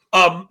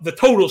the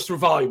totals through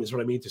volume is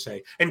what I mean to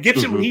say. And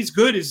Gibson, when he's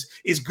good,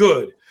 is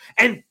good.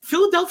 And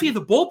Philadelphia,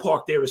 the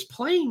ballpark there is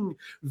playing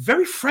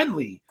very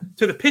friendly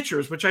to the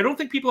pitchers, which I don't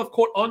think people have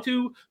caught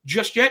onto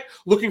just yet,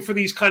 looking for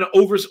these kind of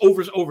overs.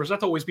 Not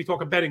to always be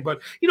talking betting, but,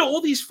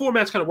 all these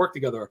formats kind of work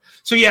together.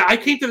 So, yeah, I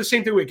came to the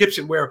same thing with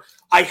Gibson, where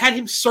I had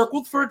him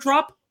circled for a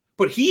drop,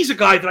 but he's a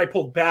guy that I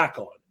pulled back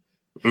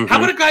on.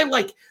 How about a guy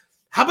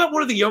how about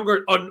one of the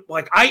younger,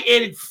 I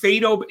added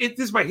Fado. This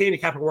is my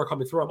handicap and work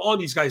coming through. I'm on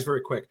these guys very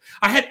quick.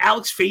 I had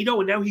Alex Fado,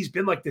 and now he's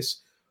been like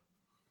this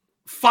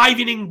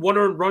 5-inning,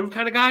 1-earned run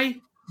kind of guy.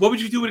 What would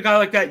you do with a guy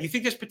like that? You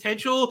think there's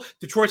potential?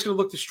 Detroit's going to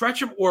look to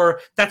stretch him, or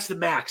that's the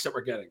max that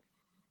we're getting?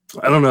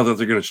 I don't know that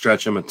they're going to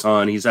stretch him a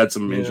ton. He's had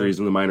some injuries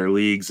in the minor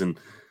leagues, and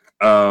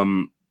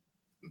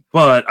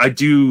but I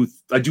do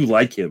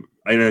like him,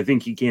 and I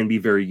think he can be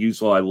very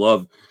useful. I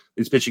love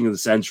his pitching in the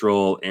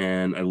Central,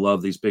 and I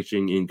love these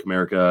pitching in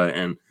Comerica,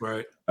 and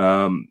right.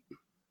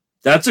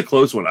 That's a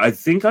close one. I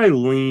think I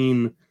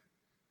lean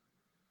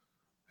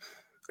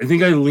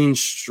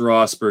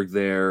Strasburg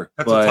there.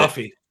 That's but a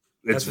toughie.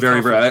 It's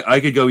very. I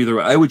could go either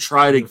way. I would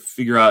try to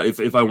figure out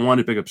if I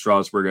wanted to pick up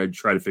Strasburg, I'd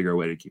try to figure a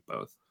way to keep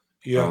both.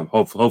 Yeah.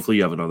 Hopefully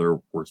you have another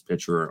worse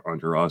pitcher on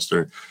your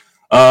roster.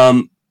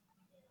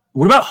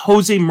 What about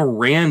Jose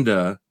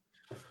Miranda,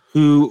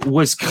 who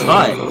was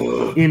cut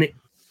in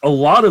a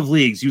lot of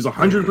leagues? He was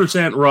 100%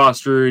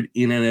 rostered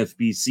in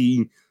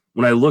NFBC.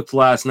 When I looked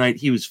last night,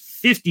 he was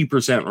 50%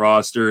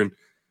 rostered.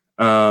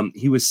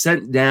 He was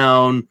sent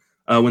down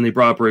when they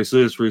brought up Royce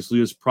Lewis. Royce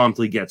Lewis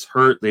promptly gets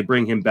hurt. They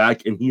bring him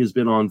back, and he has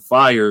been on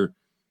fire.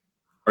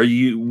 What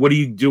are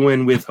you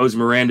doing with Jose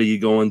Miranda? You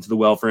going to the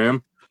well for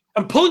him?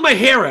 I'm pulling my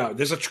hair out.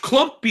 There's a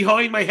clump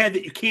behind my head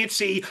that you can't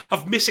see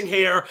of missing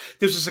hair.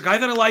 There's just a guy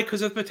that I like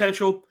because of the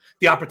potential.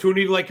 The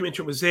opportunity, like you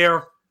mentioned, was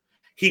there.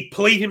 He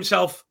played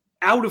himself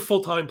out of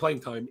full-time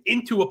playing time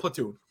into a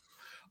platoon.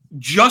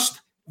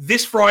 Just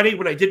this Friday,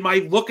 when I did my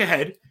look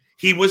ahead,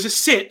 he was a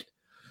sit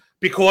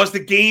because the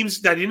games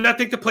that I did not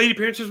think the plate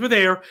appearances were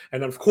there.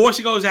 And of course,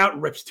 he goes out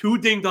and rips 2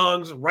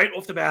 ding-dongs right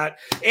off the bat.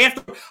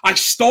 After I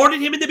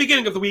started him in the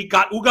beginning of the week,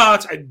 got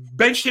Ugats, I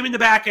benched him in the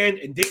back end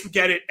and didn't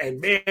get it.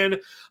 And man,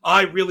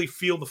 I really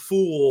feel the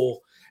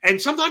fool.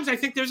 And sometimes I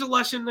think there's a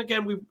lesson.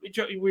 Again, we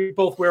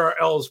both wear our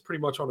L's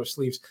pretty much on our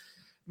sleeves.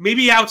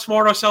 Maybe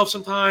outsmart ourselves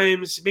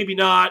sometimes, maybe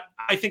not.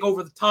 I think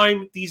over the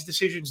time, these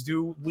decisions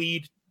do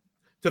lead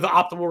to the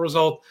optimal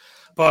result.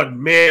 But,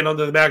 man,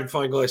 under the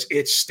magnifying glass,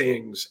 it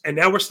stings. And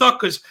now we're stuck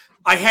because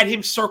I had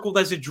him circled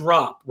as a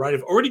drop, right?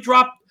 I've already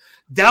dropped.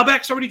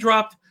 Dalbeck's already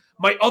dropped.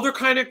 My other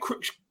kind of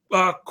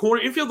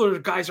corner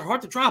infielder guys are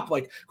hard to drop,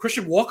 like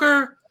Christian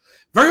Walker.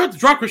 Very hard to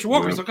drop Christian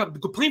Walker. Yeah.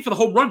 He's playing for the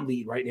home run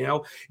lead right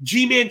now.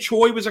 G-Man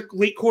Choi was a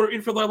late corner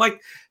infielder.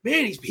 Like,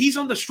 man, he's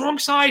on the strong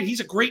side. He's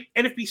a great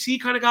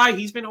NFBC kind of guy.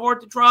 He's been hard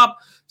to drop.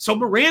 So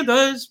Miranda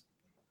is,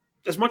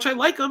 as much I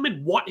like him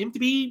and want him to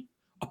be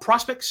a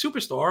prospect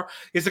superstar,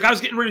 is the guy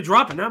who's getting ready to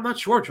drop, and I'm not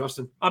sure,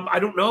 Justin. I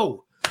don't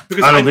know.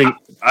 Because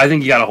I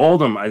think you got to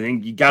hold him. I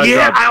think you got to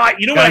drop.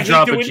 You know what I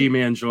drop hate a doing?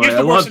 G-Man Joy. Here's I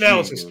the love worst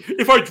analysis. G-Man.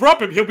 If I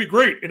drop him, he'll be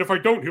great, and if I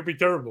don't, he'll be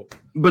terrible.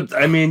 But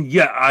I mean,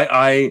 yeah,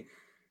 I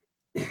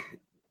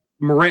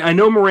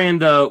know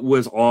Miranda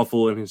was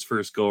awful in his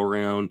first go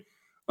around,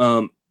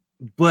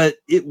 but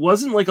it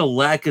wasn't like a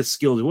lack of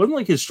skills. It wasn't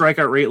like his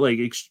strikeout rate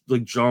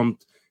like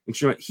jumped.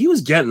 He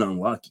was getting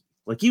unlucky.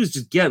 Like he was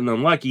just getting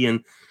unlucky,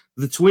 and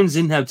the Twins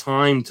didn't have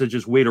time to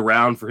just wait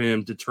around for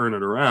him to turn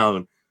it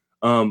around.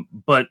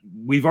 But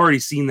we've already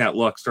seen that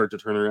luck start to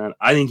turn around.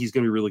 I think he's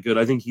going to be really good.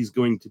 I think he's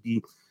going to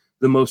be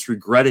the most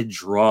regretted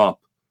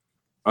drop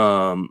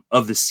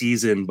of the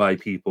season by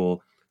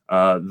people.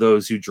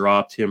 Those who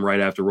dropped him right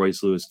after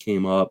Royce Lewis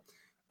came up.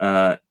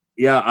 I'm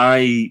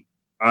going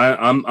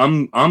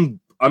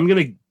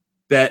to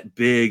bet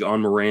big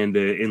on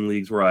Miranda in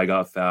leagues where I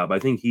got Fab. I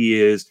think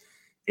he is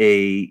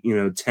a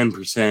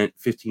 10%,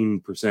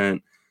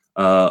 15%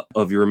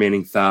 of your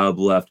remaining Fab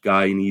left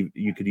guy, and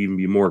you could even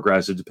be more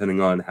aggressive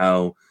depending on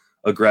how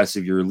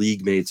aggressive your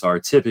league mates are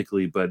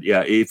typically. But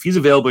yeah, if he's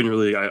available in your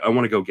league, I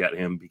want to go get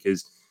him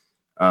because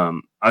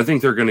I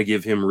think they're going to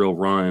give him real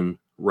run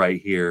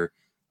right here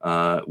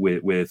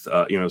with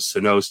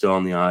Sano still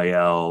on the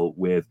IL,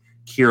 with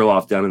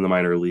Kirilloff down in the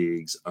minor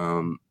leagues.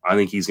 I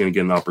think he's going to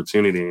get an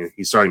opportunity, and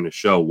he's starting to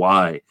show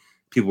why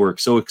people were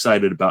so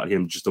excited about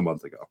him just a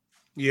month ago.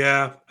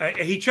 Yeah,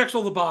 he checks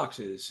all the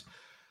boxes.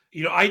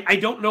 I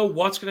don't know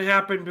what's going to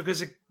happen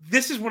because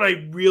this is when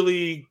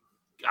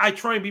I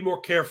try and be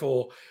more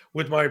careful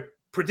with my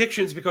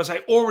predictions because I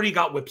already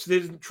got whips.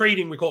 There's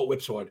trading, we call it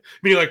whipsawed.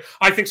 Meaning like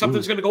I think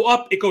something's going to go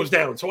up, it goes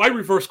down. So I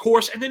reverse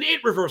course and then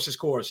it reverses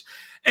course.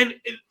 And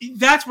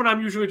that's when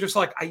I'm usually just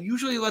like, I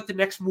usually let the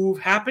next move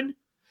happen.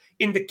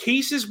 In the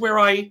cases where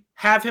I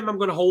have him, I'm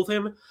going to hold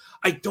him.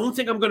 I don't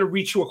think I'm going to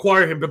reach to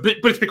acquire him, but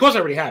it's because I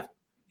already have him.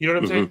 You know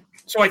what I'm saying?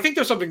 So I think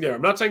there's something there.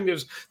 I'm not saying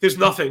there's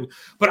nothing,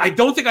 but I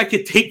don't think I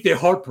could take the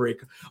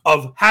heartbreak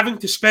of having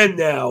to spend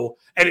now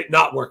and it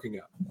not working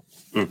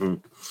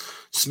out.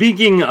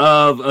 Speaking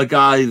of a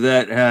guy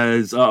that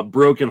has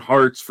broken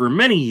hearts for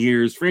many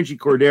years, Franchy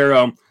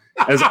Cordero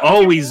has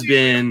always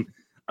been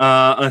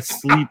a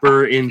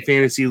sleeper in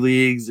fantasy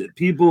leagues.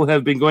 People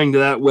have been going to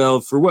that well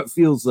for what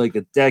feels like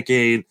a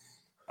decade.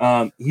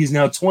 He's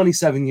now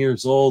 27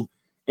 years old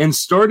and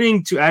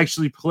starting to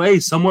actually play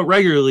somewhat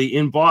regularly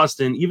in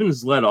Boston, even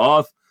has let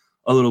off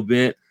a little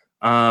bit.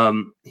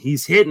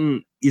 He's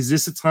hitting. Is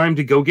this a time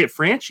to go get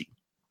Franchy?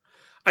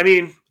 I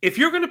mean, if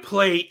you're going to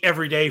play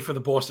every day for the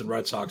Boston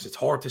Red Sox, it's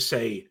hard to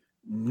say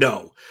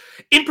no.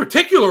 In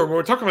particular, when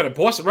we're talking about a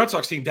Boston Red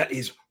Sox team that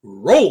is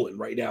rolling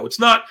right now, it's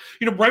not,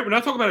 right? We're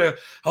not talking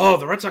about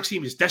the Red Sox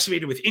team is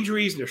decimated with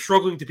injuries and they're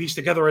struggling to piece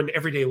together an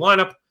everyday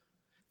lineup.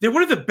 They're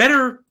one of the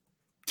better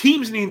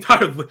teams in the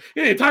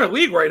entire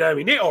league right now. I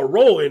mean, they are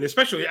rolling,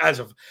 especially as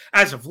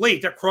of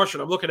late. They're crushing.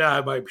 I'm looking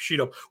at my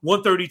sheet up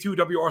 132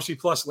 WRC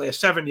plus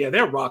last 7. Yeah,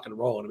 they're rocking and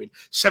rolling. I mean,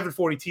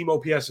 740 team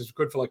OPS is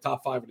good for like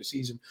top 5 in the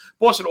season.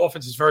 Boston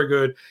offense is very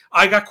good.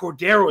 I got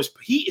Cordero.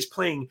 He is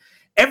playing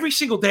every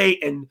single day,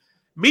 and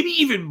maybe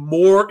even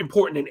more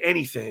important than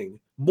anything,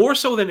 more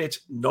so than it's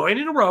 9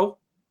 in a row.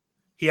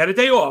 He had a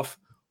day off,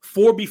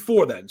 4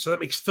 before then, so that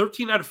makes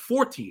 13 out of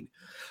 14.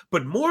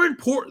 But more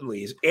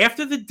importantly is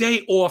after the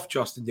day off,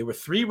 Justin, there were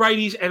 3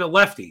 righties and a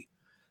lefty.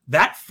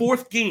 That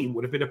 4th game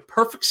would have been a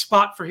perfect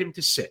spot for him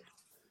to sit,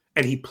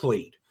 and he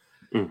played.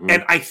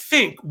 And I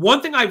think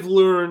one thing I've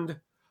learned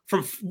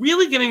from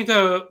really getting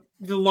into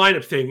the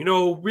lineup thing,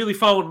 really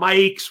following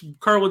Mike's,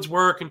 Kerwin's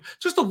work, and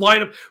just the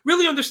lineup,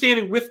 really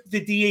understanding with the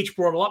DH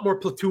brought a lot more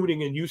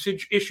platooning and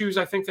usage issues,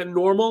 I think, than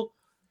normal.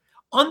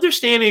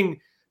 Understanding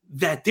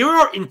that there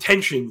are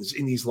intentions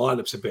in these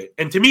lineups a bit.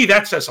 And to me,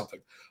 that says something.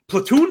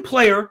 Platoon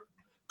player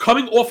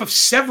coming off of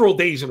several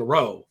days in a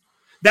row,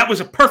 that was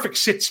a perfect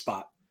sit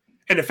spot.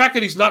 And the fact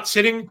that he's not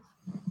sitting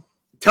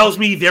tells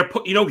me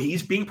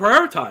he's being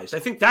prioritized. I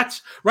think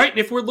that's right. And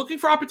if we're looking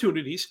for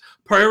opportunities,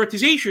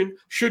 prioritization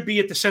should be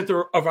at the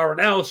center of our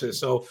analysis.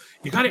 So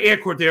you got to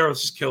add Cordero.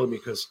 This is killing me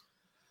because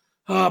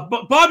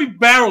but Bobby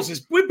Barrels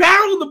we're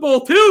barreling the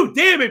ball too.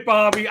 Damn it,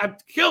 Bobby. I'm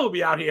killing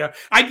me out here.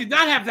 I did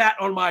not have that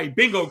on my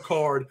bingo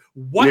card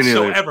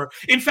whatsoever.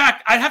 In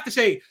fact, I have to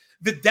say,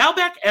 the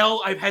Dalbec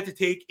L I've had to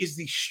take is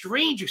the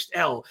strangest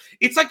L.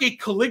 It's like a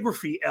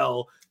calligraphy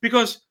L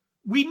because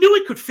we knew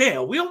it could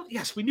fail. We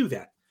knew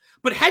that.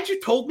 But had you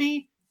told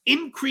me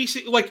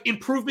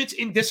improvements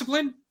in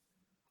discipline,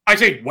 I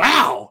say,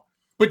 wow.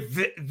 But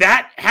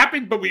that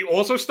happened, but we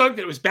also stunk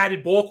that it was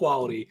batted ball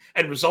quality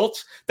and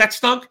results that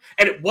stunk.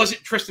 And it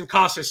wasn't Tristan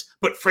Casas,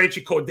 but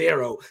Franchy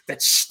Cordero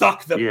that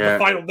stuck the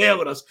final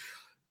nail in us.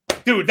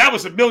 Dude, that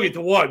was 1,000,000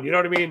 to 1. You know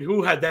what I mean?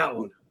 Who had that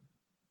one?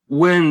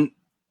 When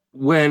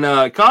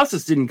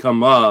Casas didn't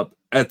come up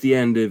at the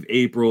end of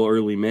April,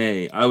 early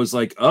May, I was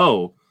like,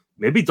 oh,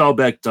 maybe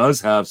Dalbec does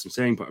have some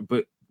staying power.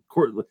 But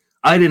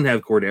I didn't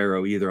have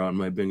Cordero either on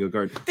my bingo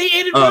card. They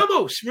added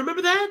Ramos.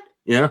 Remember that?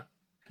 Yeah.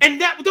 And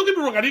that, don't get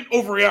me wrong, I didn't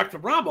overreact to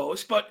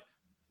Ramos, but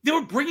they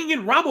were bringing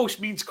in Ramos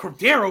means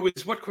Cordero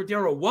is what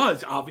Cordero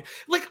was.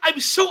 It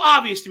was so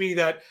obvious to me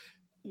that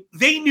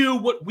they knew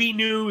what we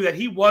knew, that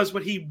he was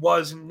what he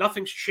was, and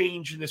nothing's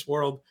changed in this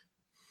world.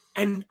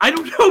 And I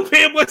don't know,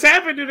 man, what's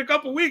happened in a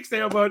couple weeks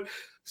there, but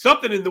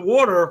something in the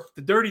water,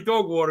 the dirty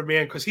dog water,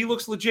 man, because he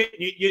looks legit.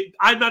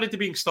 I'm not into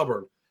being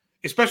stubborn,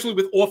 especially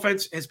with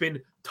offense has been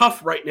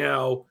tough right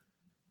now.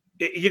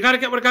 You got to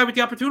get with a guy with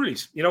the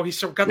opportunities.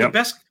 He's got the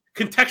best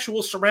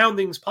contextual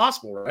surroundings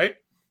possible, right?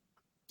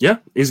 Yeah,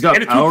 he's got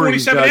and a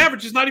 247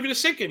 average is not even a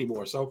sink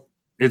anymore. So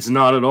it's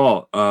not at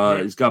all.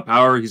 He's got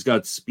power. He's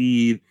got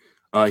speed.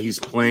 He's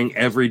playing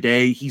every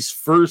day. He's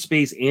first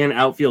base and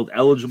outfield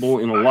eligible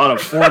in a lot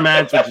of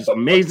formats, which is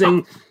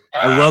amazing.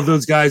 I love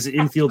those guys at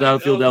infield,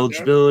 outfield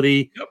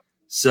eligibility. Yep.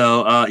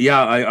 So,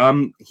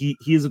 he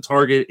is a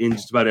target in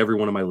just about every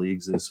one of my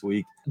leagues this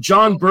week.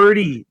 John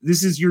Birdie,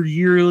 this is your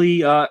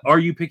yearly. Are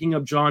you picking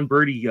up John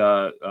Birdie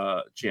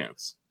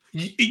chance?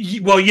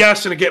 Well,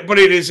 yes, and again, but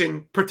it is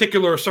in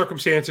particular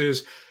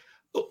circumstances.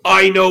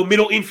 I know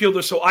middle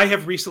infielder, so I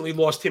have recently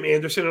lost Tim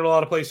Anderson in a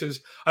lot of places.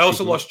 I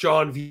also lost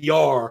John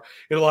VR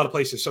in a lot of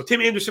places. So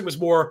Tim Anderson was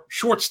more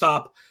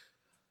shortstop.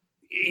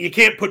 You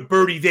can't put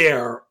Birdie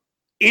there.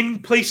 In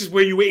places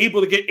where you were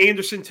able to get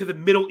Anderson to the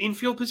middle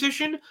infield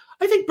position,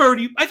 I think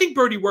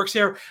Birdie works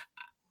there.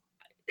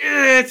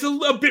 It's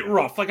a bit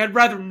rough. I'd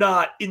rather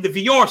not in the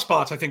VR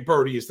spots. I think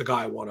Birdie is the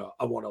guy I want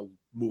to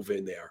move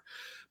in there.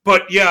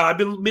 But yeah, I've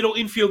been middle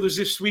infielders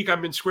this week.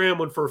 I've been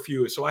scrambling for a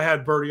few. So I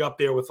had Birdie up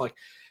there with like,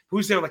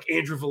 who's there? Like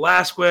Andrew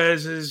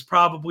Velasquez is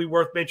probably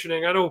worth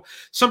mentioning. I know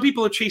some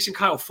people are chasing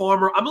Kyle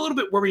Farmer. I'm a little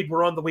bit worried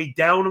we're on the way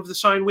down of the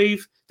sine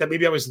wave, that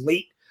maybe I was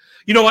late.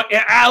 You know what?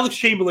 Alex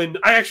Chamberlain,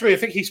 I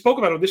think he spoke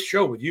about it on this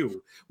show with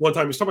you one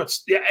time. He was talking about,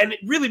 and it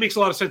really makes a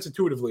lot of sense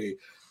intuitively.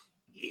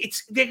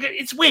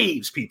 It's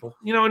waves, people.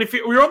 You know, and if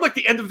we're on like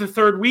the end of the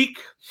third week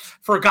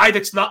for a guy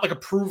that's not like a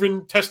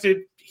proven,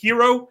 tested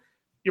hero,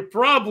 you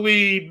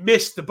probably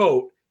missed the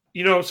boat.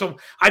 You know, so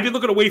I've been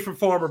looking away from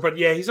Farmer, but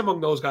yeah, he's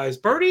among those guys.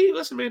 Birdie,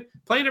 listen, man,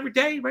 playing every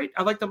day, right?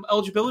 I like the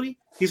eligibility.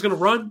 He's going to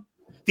run.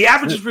 The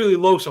average is really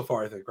low so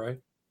far, I think, right?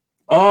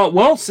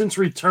 Well, since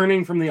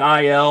returning from the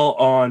IL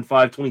on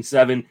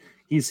 5/27,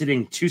 he's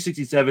hitting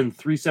 267,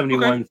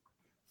 371,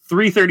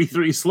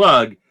 333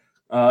 slug.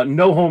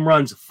 No home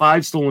runs,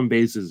 5 stolen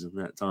bases in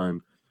that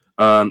time.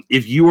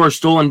 If you are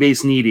stolen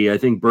base needy, I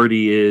think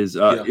Birdie is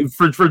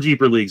for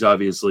deeper leagues,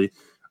 obviously.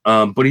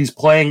 But he's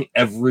playing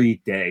every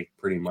day,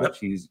 pretty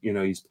much. Yep.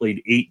 He's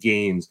played 8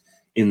 games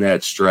in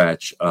that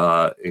stretch.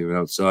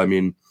 So I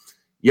mean,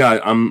 yeah,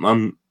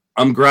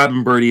 I'm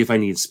grabbing Birdie if I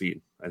need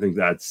speed. I think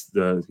that's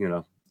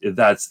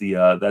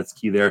that's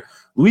key there.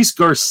 Luis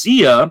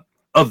Garcia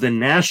of the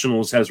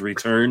Nationals has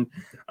returned.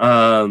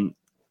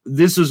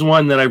 This is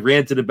one that I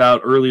ranted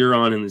about earlier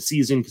on in the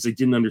season because I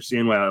didn't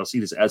understand why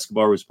Alcides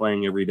Escobar was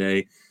playing every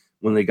day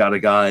when they got a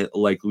guy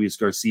like Luis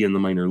Garcia in the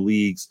minor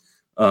leagues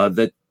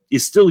that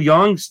is still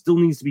young, still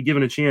needs to be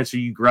given a chance. Are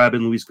you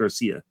grabbing Luis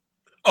Garcia?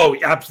 Oh,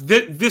 yeah.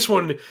 This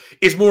one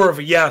is more of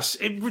a yes.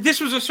 This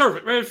was a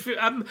servant, right?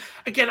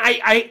 Again,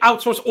 I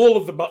outsource all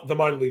of the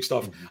minor league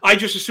stuff. Mm-hmm. I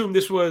just assumed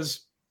this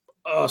was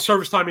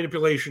service time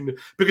manipulation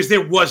because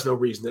there was no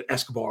reason that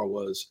Escobar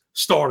was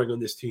starting on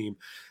this team.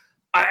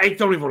 I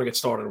don't even want to get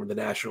started on the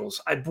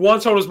Nationals.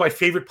 Juan Soto is my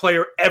favorite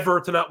player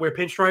ever to not wear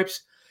pinstripes,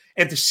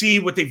 and to see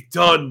what they've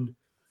done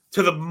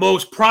to the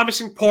most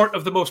promising part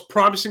of the most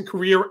promising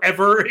career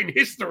ever in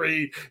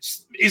history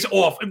is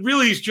awful. It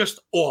really is just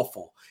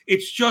awful.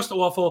 It's just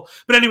awful.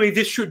 But anyway,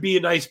 this should be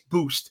a nice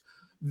boost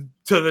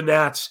to the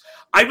Nats.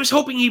 I was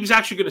hoping he was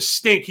actually going to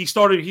stink. He's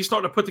starting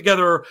to put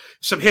together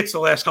some hits the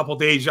last couple of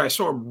days. I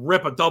saw him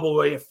rip a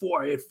double. He had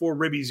 4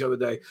 ribbies the other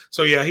day.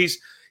 So yeah, he's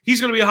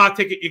going to be a hot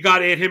ticket. You got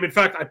to add him. In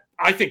fact,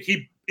 I think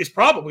he is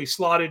probably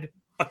slotted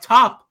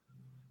atop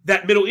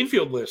that middle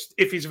infield list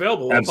if he's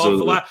available.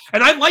 Absolutely.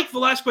 And I like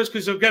Velasquez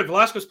because, again,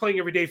 Velasquez playing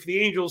every day for the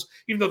Angels,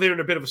 even though they're in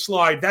a bit of a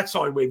slide, that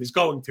sine wave is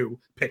going to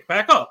pick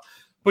back up.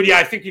 But yeah,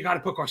 I think you got to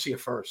put Garcia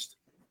first.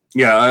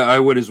 Yeah, I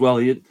would as well.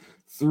 He hit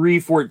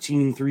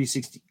 314,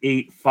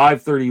 368,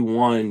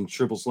 531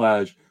 triple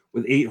slash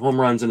with 8 home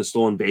runs and a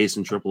stolen base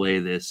in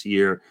AAA this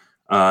year.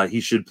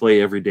 He should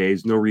play every day.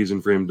 There's no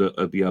reason for him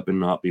to be up and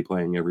not be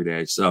playing every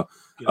day. So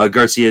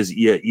Garcia is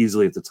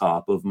easily at the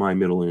top of my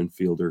middle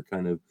infielder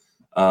kind of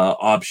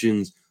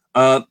options.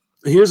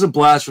 Here's a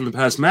blast from the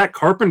past. Matt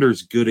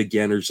Carpenter's good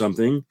again or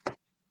something.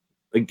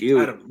 Like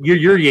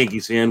you're a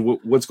Yankees fan.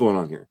 What's going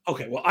on here?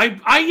 Okay, well, I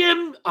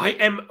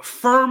am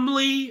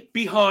firmly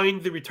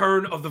behind the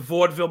return of the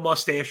vaudeville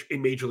mustache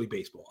in Major League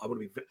Baseball. I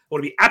want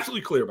to be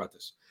absolutely clear about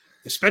this.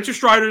 The Spencer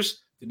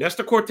Striders, the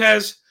Nestor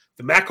Cortez,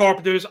 the Matt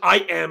Carpenters.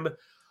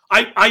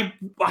 I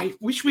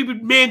wish we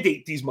would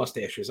mandate these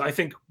mustaches. I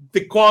think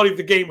the quality of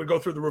the game would go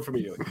through the roof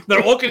immediately.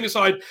 Now, all kidding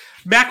aside,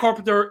 Matt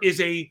Carpenter is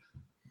a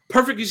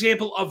perfect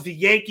example of the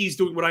Yankees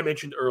doing what I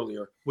mentioned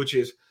earlier, which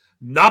is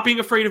not being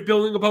afraid of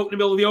building a boat in the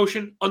middle of the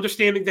ocean,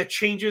 understanding that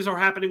changes are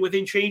happening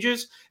within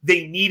changes.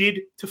 They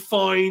needed to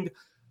find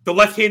the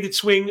left-handed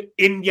swing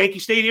in Yankee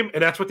Stadium,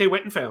 and that's what they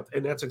went and found.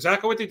 And that's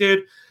exactly what they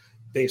did.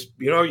 It's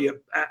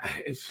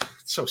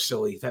so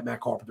silly that Matt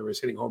Carpenter is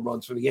hitting home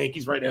runs for the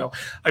Yankees right now.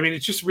 I mean,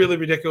 it's just really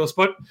ridiculous,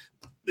 but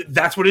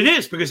that's what it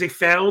is because they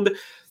found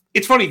 –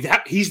 it's funny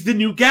that he's the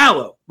new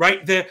Gallo,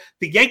 right? The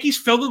Yankees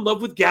fell in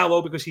love with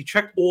Gallo because he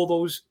checked all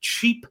those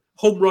cheap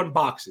home run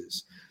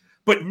boxes.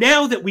 But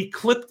now that we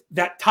clipped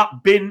that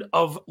top bin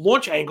of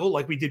launch angle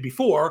like we did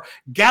before,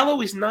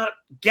 Gallo is not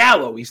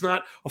Gallo. He's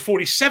not a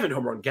 47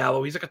 home run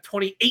Gallo. He's like a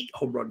 28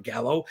 home run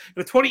Gallo.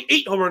 And a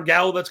 28 home run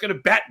Gallo that's going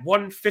to bat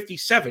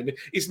 157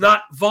 is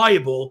not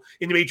viable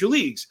in the major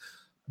leagues.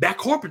 Matt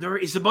Carpenter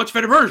is a much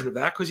better version of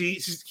that because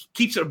he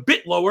keeps it a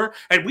bit lower,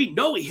 and we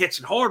know he hits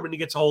it hard when he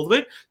gets a hold of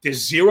it.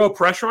 There's zero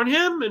pressure on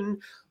him,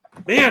 and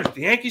man,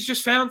 the Yankees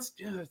just found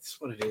that's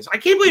what it is. I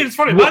can't believe it's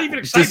funny. I'm not even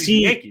excited to be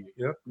Yankee.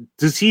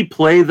 Does he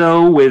play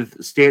though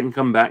with Stanton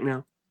coming back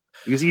now?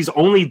 Because he's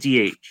only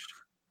DH.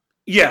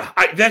 Yeah,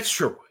 that's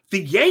true. The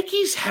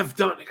Yankees have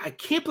done. I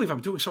can't believe I'm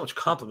doing so much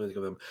complimenting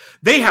of them.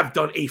 They have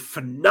done a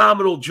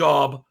phenomenal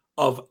job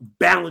of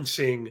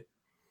balancing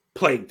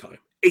playing time.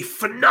 A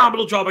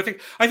phenomenal job. I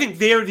think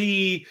they're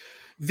the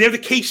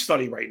case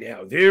study right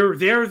now. They're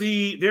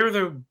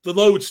the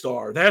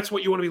lodestar. That's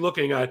what you want to be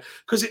looking at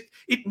because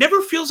it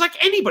never feels like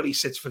anybody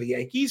sits for the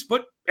Yankees,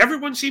 but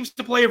everyone seems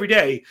to play every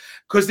day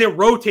because they're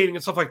rotating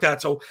and stuff like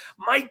that. So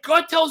my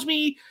gut tells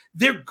me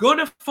they're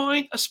gonna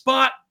find a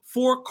spot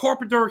for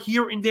Carpenter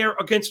here and there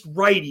against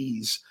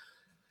righties.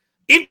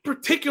 in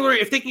particular,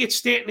 if they can get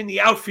Stanton in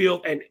the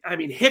outfield, and I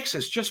mean, Hicks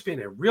has just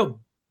been a real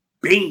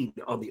bane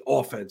on the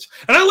offense.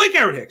 And I like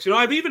Aaron Hicks.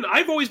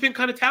 I've always been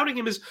kind of touting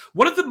him as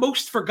one of the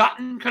most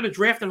forgotten kind of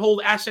draft and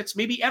hold assets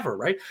maybe ever,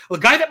 right? A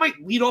guy that might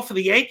lead off for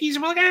the Yankees,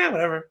 I'm like,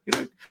 whatever.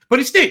 But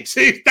he stinks.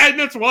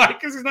 That's why,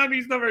 because he's not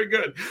very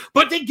good.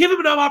 But they give him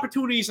enough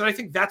opportunities, and I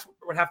think that's what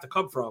would have to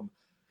come from.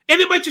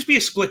 And it might just be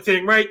a split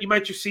thing, right? You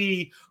might just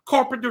see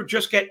Carpenter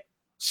just get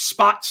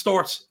spot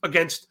starts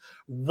against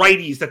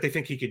righties that they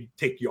think he could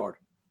take yard.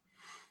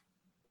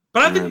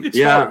 But I think you could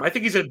start him. I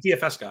think he's a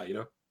DFS guy,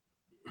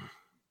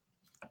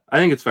 I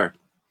think it's fair.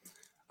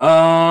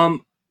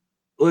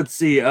 Let's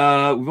see. We've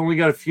only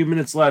got a few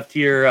minutes left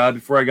here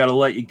before I got to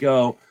let you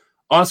go.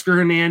 Oscar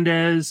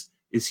Hernandez,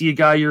 is he a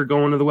guy you're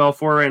going to the well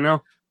for right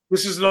now?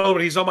 This is another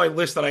one. He's on my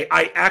list that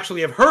I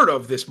actually have heard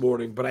of this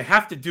morning, but I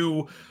have to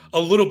do a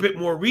little bit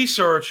more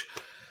research.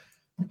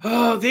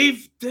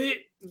 They've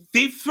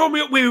thrown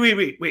me.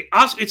 Wait.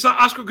 It's not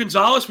Oscar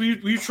Gonzalez. Were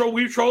you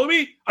trolling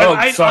me?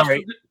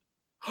 Sorry.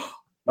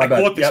 I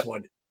caught this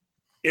one.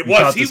 It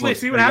was.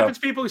 See what happens,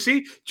 people?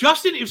 See,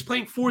 Justin is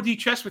playing 4D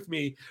chess with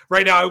me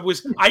right now.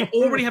 I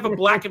already have a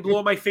black and blue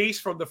on my face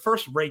from the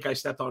first rake I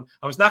stepped on.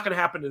 I was not going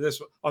to happen to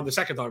this on the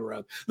second time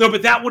around. No,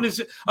 but that one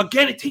is,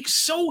 again, it takes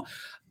so.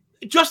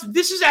 Justin,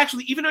 this is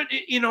actually, even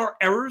in our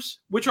errors,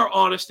 which are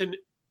honest and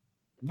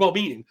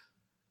well-meaning,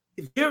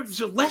 there's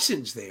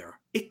lessons there.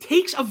 It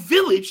takes a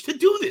village to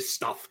do this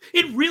stuff.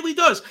 It really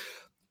does.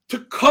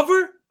 To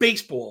cover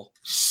baseball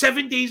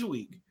 7 days a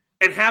week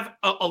and have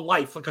a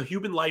life, like a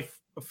human life,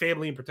 a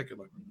family in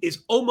particular,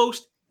 is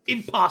almost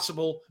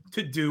impossible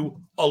to do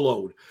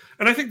alone.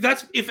 And I think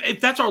that's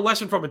if that's our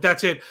lesson from it,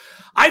 that's it.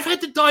 I've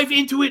had to dive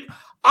into it.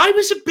 I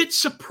was a bit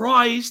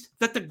surprised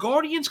that the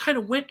Guardians kind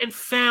of went and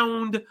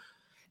found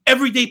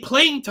everyday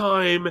playing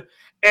time,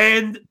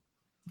 and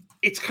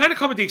it's kind of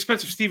come at the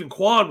expense of Stephen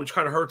Kwan, which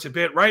kind of hurts a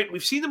bit, right?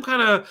 We've seen them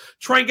kind of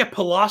try and get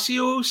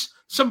Palacios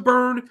some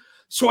burn.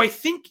 So I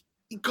think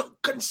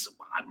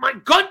my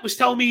gut was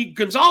telling me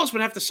Gonzalez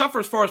would have to suffer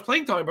as far as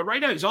playing time, but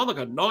right now he's on like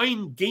a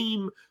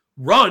 9-game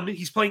run.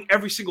 He's playing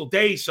every single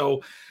day,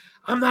 so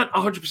I'm not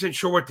 100%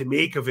 sure what to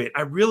make of it.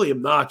 I really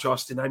am not,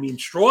 Justin. I mean,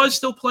 Straw is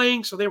still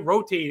playing, so they're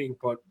rotating,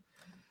 but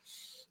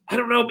I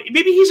don't know.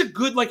 Maybe he's the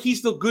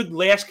good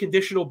last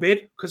conditional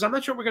bid, because I'm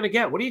not sure what we're going to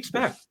get. What do you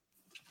expect?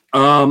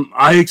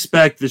 I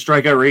expect the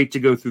strikeout rate to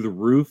go through the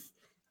roof.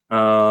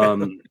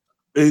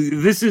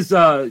 This is,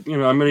 I'm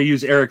going to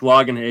use Eric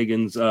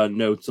Logenhagen's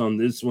notes on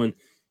this one.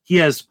 He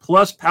has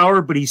plus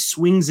power, but he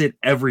swings at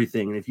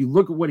everything. And if you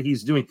look at what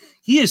he's doing,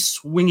 he is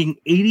swinging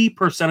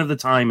 80% of the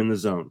time in the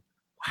zone.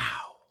 Wow.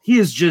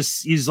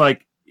 He's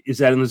like, is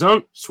that in the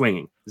zone?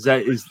 Swinging. Is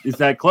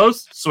that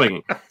close?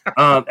 Swinging.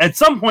 At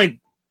some point,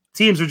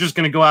 teams are just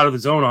going to go out of the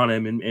zone on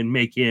him and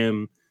make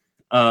him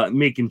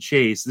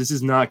chase. This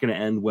is not going to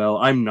end well.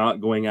 I'm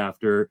not going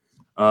after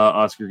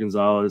Oscar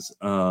Gonzalez,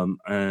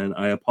 and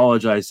I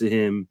apologize to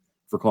him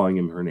for calling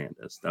him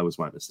Hernandez. That was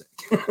my mistake.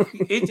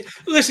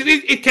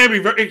 It can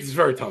be it's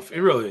very tough.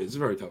 It really is. It's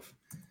very tough.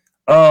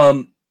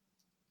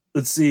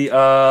 Let's see.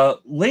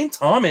 Lane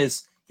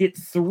Thomas hit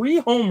 3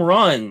 home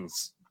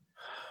runs,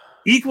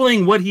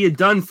 equaling what he had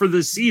done for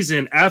the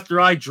season after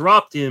I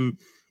dropped him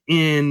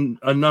in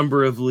a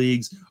number of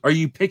leagues. Are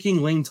you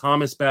picking Lane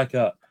Thomas back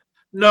up?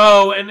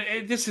 No,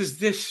 and this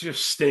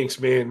just stinks,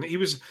 man. He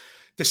was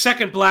the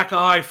second black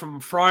eye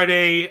from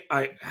Friday.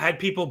 I had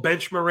people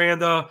bench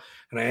Miranda,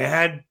 and I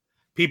had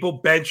people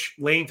bench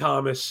Lane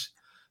Thomas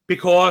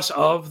because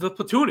of the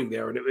platooning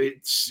there. And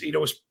it's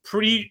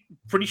pretty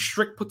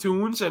strict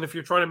platoons. And if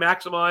you're trying to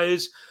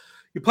maximize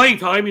your playing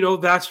time,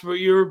 that's what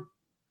you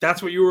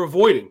were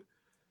avoiding.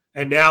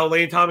 And now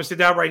Lane Thomas did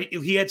that right.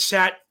 He had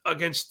sat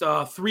against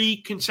 3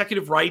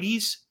 consecutive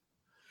righties.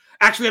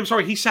 Actually, I'm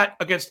sorry, he sat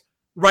against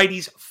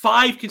righties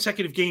 5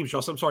 consecutive games,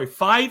 Justin. I'm sorry,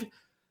 5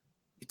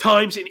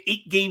 times in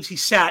 8 games he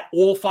sat.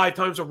 All 5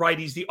 times were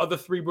righties. The other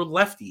 3 were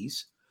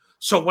lefties.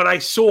 So when I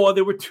saw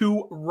there were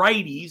 2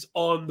 righties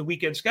on the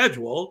weekend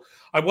schedule,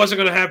 I wasn't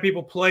going to have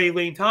people play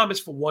Lane Thomas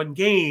for 1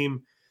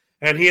 game,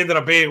 and he ended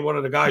up being one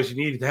of the guys you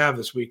needed to have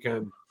this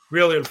weekend.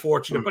 Really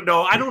unfortunate. But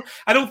no, I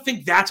don't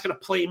think that's going to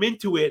play him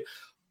into it.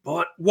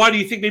 But why do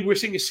you think maybe we're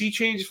seeing a sea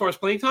change as far as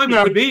playing time?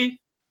 No. It could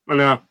be.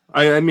 No.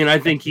 I mean, I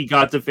think he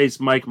got to face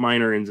Mike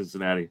Minor in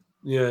Cincinnati.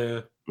 Yeah.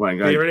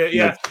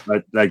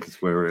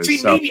 That's where it is.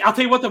 See, maybe I'll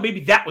tell you what, though, maybe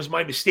that was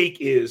my mistake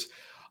is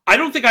I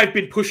don't think I've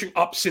been pushing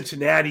up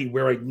Cincinnati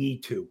where I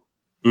need to,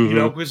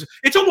 because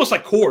it's almost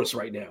like Coors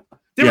right now.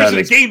 There isn't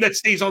a game that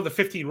stays on the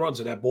 15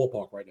 runs in that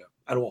ballpark right now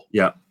at all.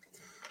 Yeah.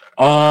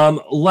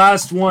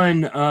 Last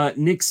one,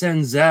 Nick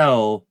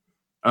Senzel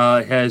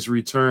has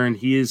returned.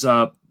 He is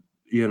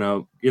in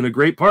a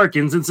great park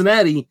in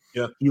Cincinnati.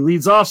 Yeah. He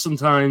leads off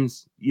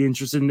sometimes. You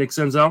interested in Nick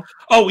Senzel?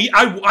 Oh,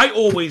 I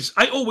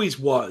always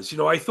was.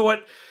 I thought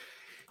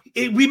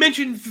we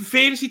mentioned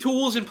fantasy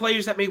tools and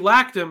players that may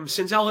lack them.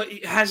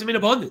 Senzel has them in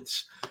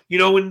abundance.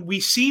 And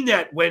we've seen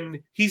that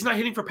when he's not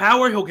hitting for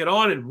power, he'll get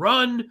on and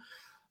run.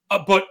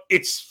 But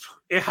it's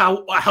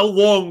how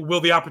long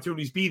will the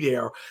opportunities be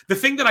there? The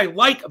thing that I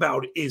like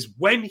about it is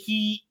when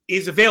he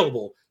is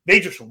available, they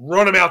just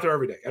run him out there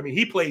every day. I mean,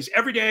 he plays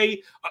every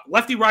day,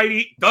 lefty,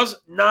 righty, does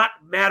not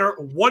matter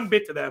one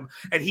bit to them,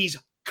 and he's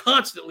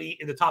constantly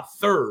in the top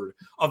third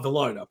of the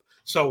lineup.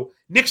 So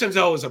Nick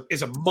Senzel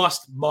is a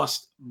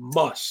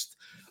must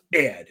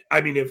add.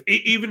 I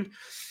mean,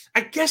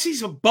 I guess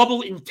he's a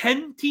bubble in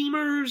 10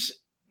 teamers.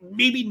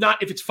 Maybe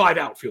not if it's 5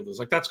 outfielders.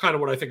 Like, that's kind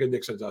of what I think of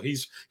Nick Senzel.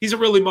 He's a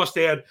really must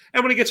add.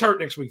 And when he gets hurt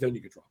next week, then you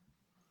can drop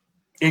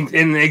him.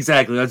 And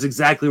exactly. That's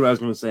exactly what I was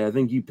going to say. I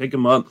think you pick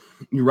him up,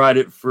 you ride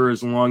it for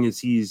as long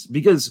as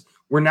because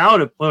we're now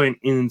at a point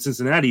in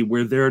Cincinnati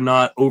where they're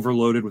not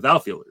overloaded with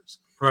outfielders.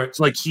 Right.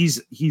 So like he's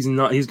going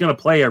to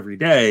play every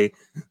day.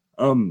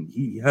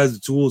 He has the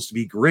tools to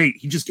be great.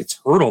 He just gets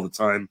hurt all the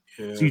time.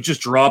 Yeah. So you just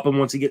drop him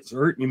once he gets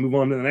hurt and you move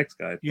on to the next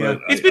guy. Yeah.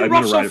 It's been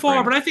rough so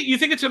far, but I think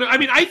it's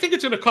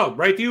going to come,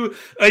 right?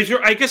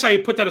 I guess I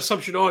put that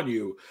assumption on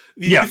you.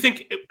 You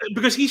think,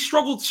 because he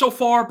struggled so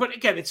far, but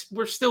again,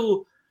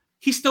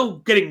 he's still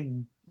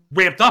getting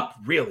ramped up,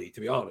 really,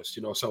 to be honest,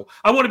 so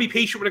I want to be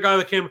patient with a guy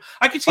like him.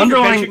 I can see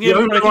the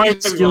underlying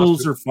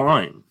skills are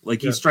fine.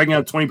 Like he's striking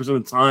out 20% of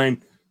the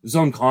time.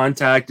 Zone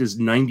contact is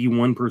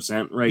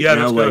 91% right now.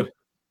 That's good.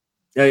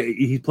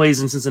 He plays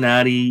in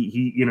Cincinnati.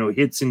 He,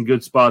 hits in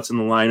good spots in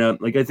the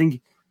lineup. Like, I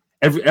think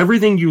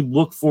everything you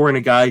look for in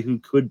a guy who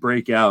could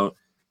break out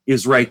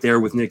is right there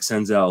with Nick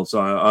Senzel.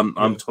 So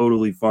I'm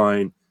totally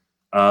fine,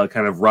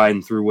 kind of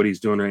riding through what he's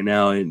doing right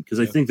now, and because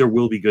I think there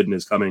will be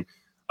goodness coming.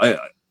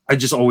 I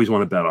just always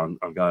want to bet on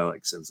a guy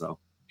like Senzel.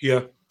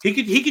 Yeah, he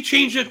could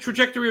change the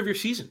trajectory of your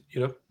season.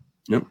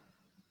 Yep.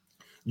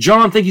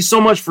 John, thank you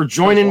so much for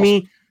joining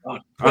me.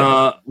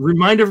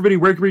 Remind everybody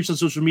where you can reach on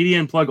social media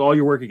and plug all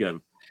your work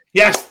again.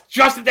 Yes,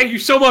 Justin, thank you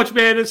so much,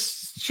 man.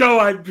 This show,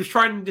 I was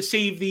trying to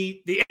save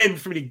the end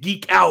for me to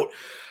geek out.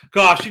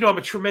 Gosh, I'm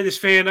a tremendous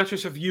fan, not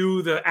just of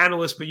you, the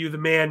analyst, but you, the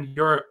man.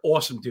 You're an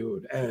awesome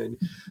dude. And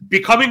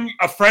becoming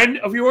a friend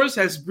of yours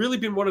has really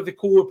been one of the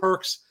cooler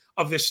perks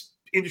of this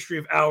industry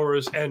of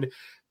ours. And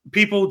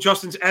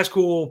Justin's as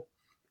cool,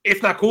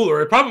 if not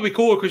cooler, probably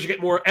cooler because you get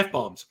more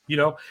F-bombs,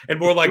 and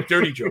more like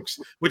dirty jokes,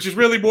 which is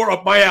really more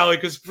up my alley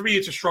because for me,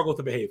 it's a struggle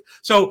to behave.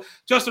 So,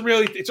 Justin,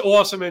 really, it's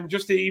awesome. And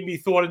just to even be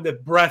thought in the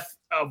breath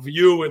of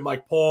you and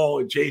like Paul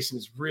and Jason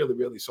is really,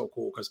 really so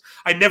cool because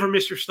I never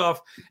miss your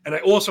stuff. And I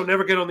also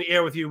never get on the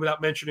air with you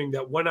without mentioning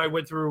that when I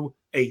went through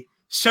a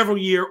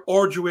several-year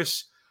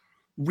arduous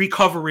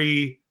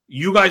recovery,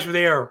 you guys were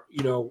there,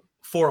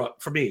 for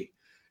me.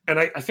 And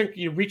I think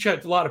you reach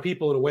out to a lot of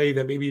people in a way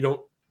that maybe you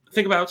don't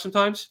think about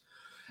sometimes.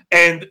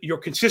 And your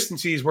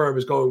consistency is where I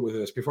was going with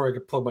this before I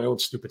could plug my own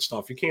stupid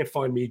stuff. You can't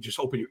find me. Just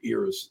open your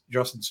ears.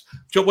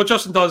 What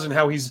Justin does and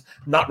how he's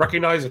not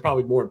recognized is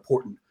probably more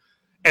important.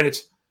 And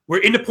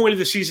we're in the point of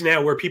the season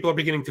now where people are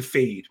beginning to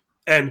fade.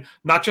 And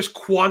not just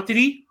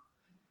quantity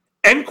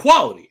and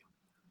quality,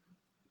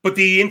 but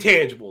the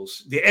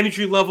intangibles, the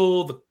energy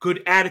level, the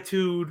good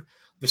attitude,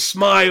 the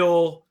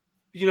smile,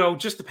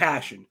 just the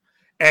passion.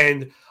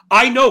 And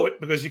I know it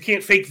because you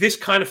can't fake this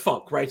kind of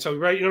funk, right? So,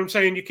 right, you know what I'm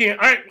saying? You can't.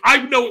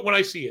 I know it when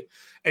I see it.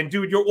 And,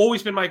 dude, you've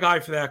always been my guy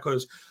for that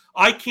because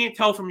I can't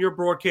tell from your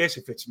broadcast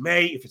if it's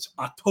May, if it's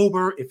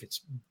October, if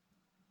it's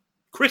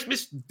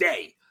Christmas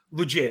Day,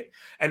 legit.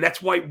 And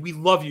that's why we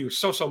love you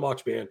so, so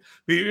much, man.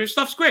 But your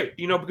stuff's great,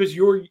 because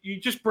you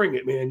just bring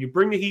it, man. You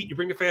bring the heat, you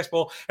bring the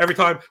fastball every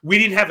time. We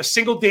didn't have a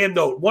single damn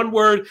note. One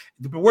word,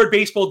 the word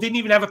baseball didn't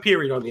even have a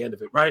period on the end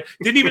of it, right?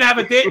 Didn't even have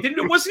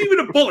it wasn't even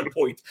a bullet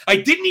point.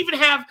 We didn't even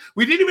have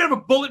a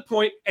bullet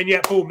point, and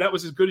yet, boom, that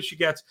was as good as she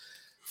gets.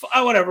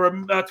 Whatever,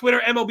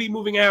 Twitter, MLB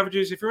moving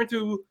averages, if you're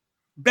into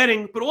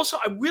betting, but also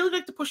I really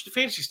like to push the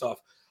fantasy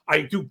stuff.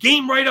 I do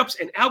game write-ups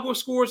and algo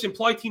scores,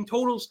 implied team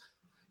totals.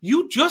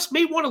 You just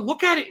may want to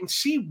look at it and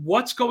see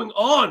what's going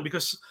on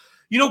because,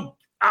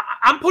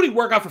 I'm putting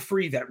work out for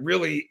free that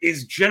really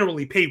is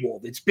generally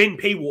paywalled. It's been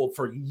paywalled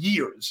for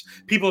years.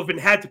 People have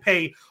had to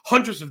pay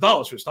hundreds of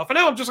dollars for stuff. And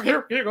now I'm just like,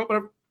 here you go,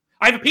 whatever.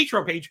 I have a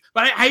Patreon page,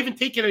 but I haven't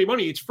taken any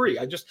money. It's free.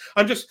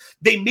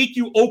 They make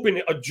you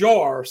open a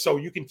jar so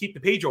you can keep the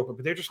page open,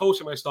 but they're just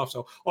hosting my stuff.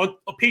 So on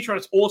Patreon,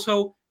 it's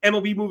also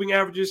MLB moving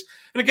averages.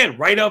 And again,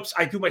 write-ups.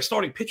 I do my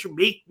starting pitcher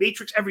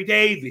matrix every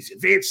day, these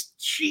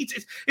advanced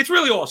sheets. It's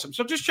really awesome.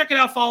 So just check it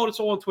out. Follow it. It's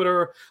all on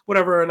Twitter,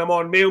 whatever. And I'm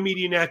on Mayo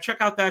Media Net.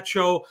 Check out that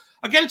show.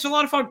 Again, it's a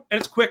lot of fun and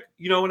it's quick,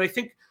 and I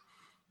think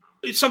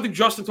it's something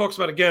Justin talks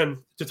about again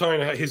to tie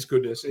into his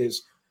goodness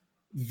is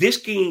this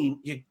game,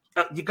 you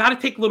got to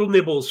take little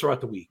nibbles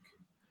throughout the week.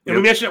 And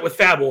we mentioned that with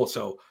Fab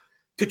also.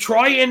 To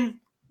try and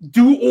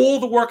do all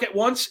the work at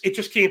once, it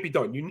just can't be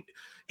done.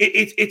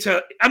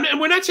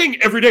 We're not saying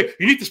every day,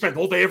 you need to spend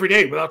all day every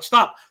day without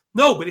stop.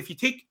 No, but if you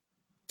take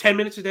 10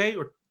 minutes a day,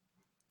 or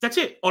that's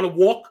it, on a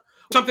walk,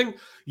 something,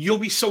 you'll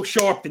be so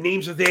sharp. The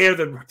names are there,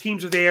 the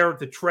teams are there,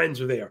 the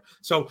trends are there.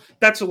 So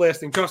that's the last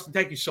thing. Justin,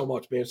 thank you so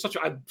much, man.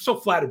 I'm so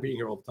flattered being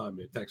here all the time,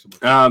 man. Thanks so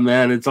much.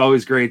 Man, it's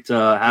always great to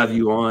have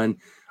you on.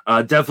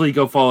 Definitely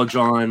go follow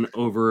John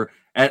over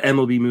at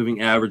MLB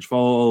Moving Average.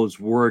 Follow his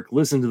work.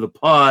 Listen to the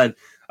pod.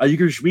 You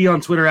can reach me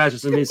on Twitter at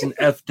Justin Mason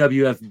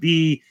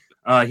FWFB.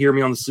 Hear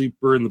me on the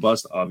Sleeper and the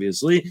Bust,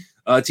 obviously.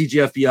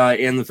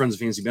 TGFBI and the Friends of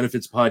Fantasy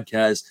Benefits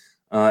podcast.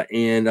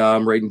 And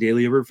I'm writing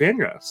daily over at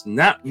Fangraphs. And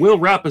that will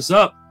wrap us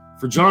up.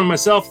 For John and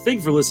myself, thank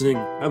you for listening.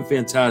 Have a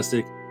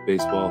fantastic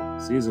baseball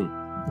season.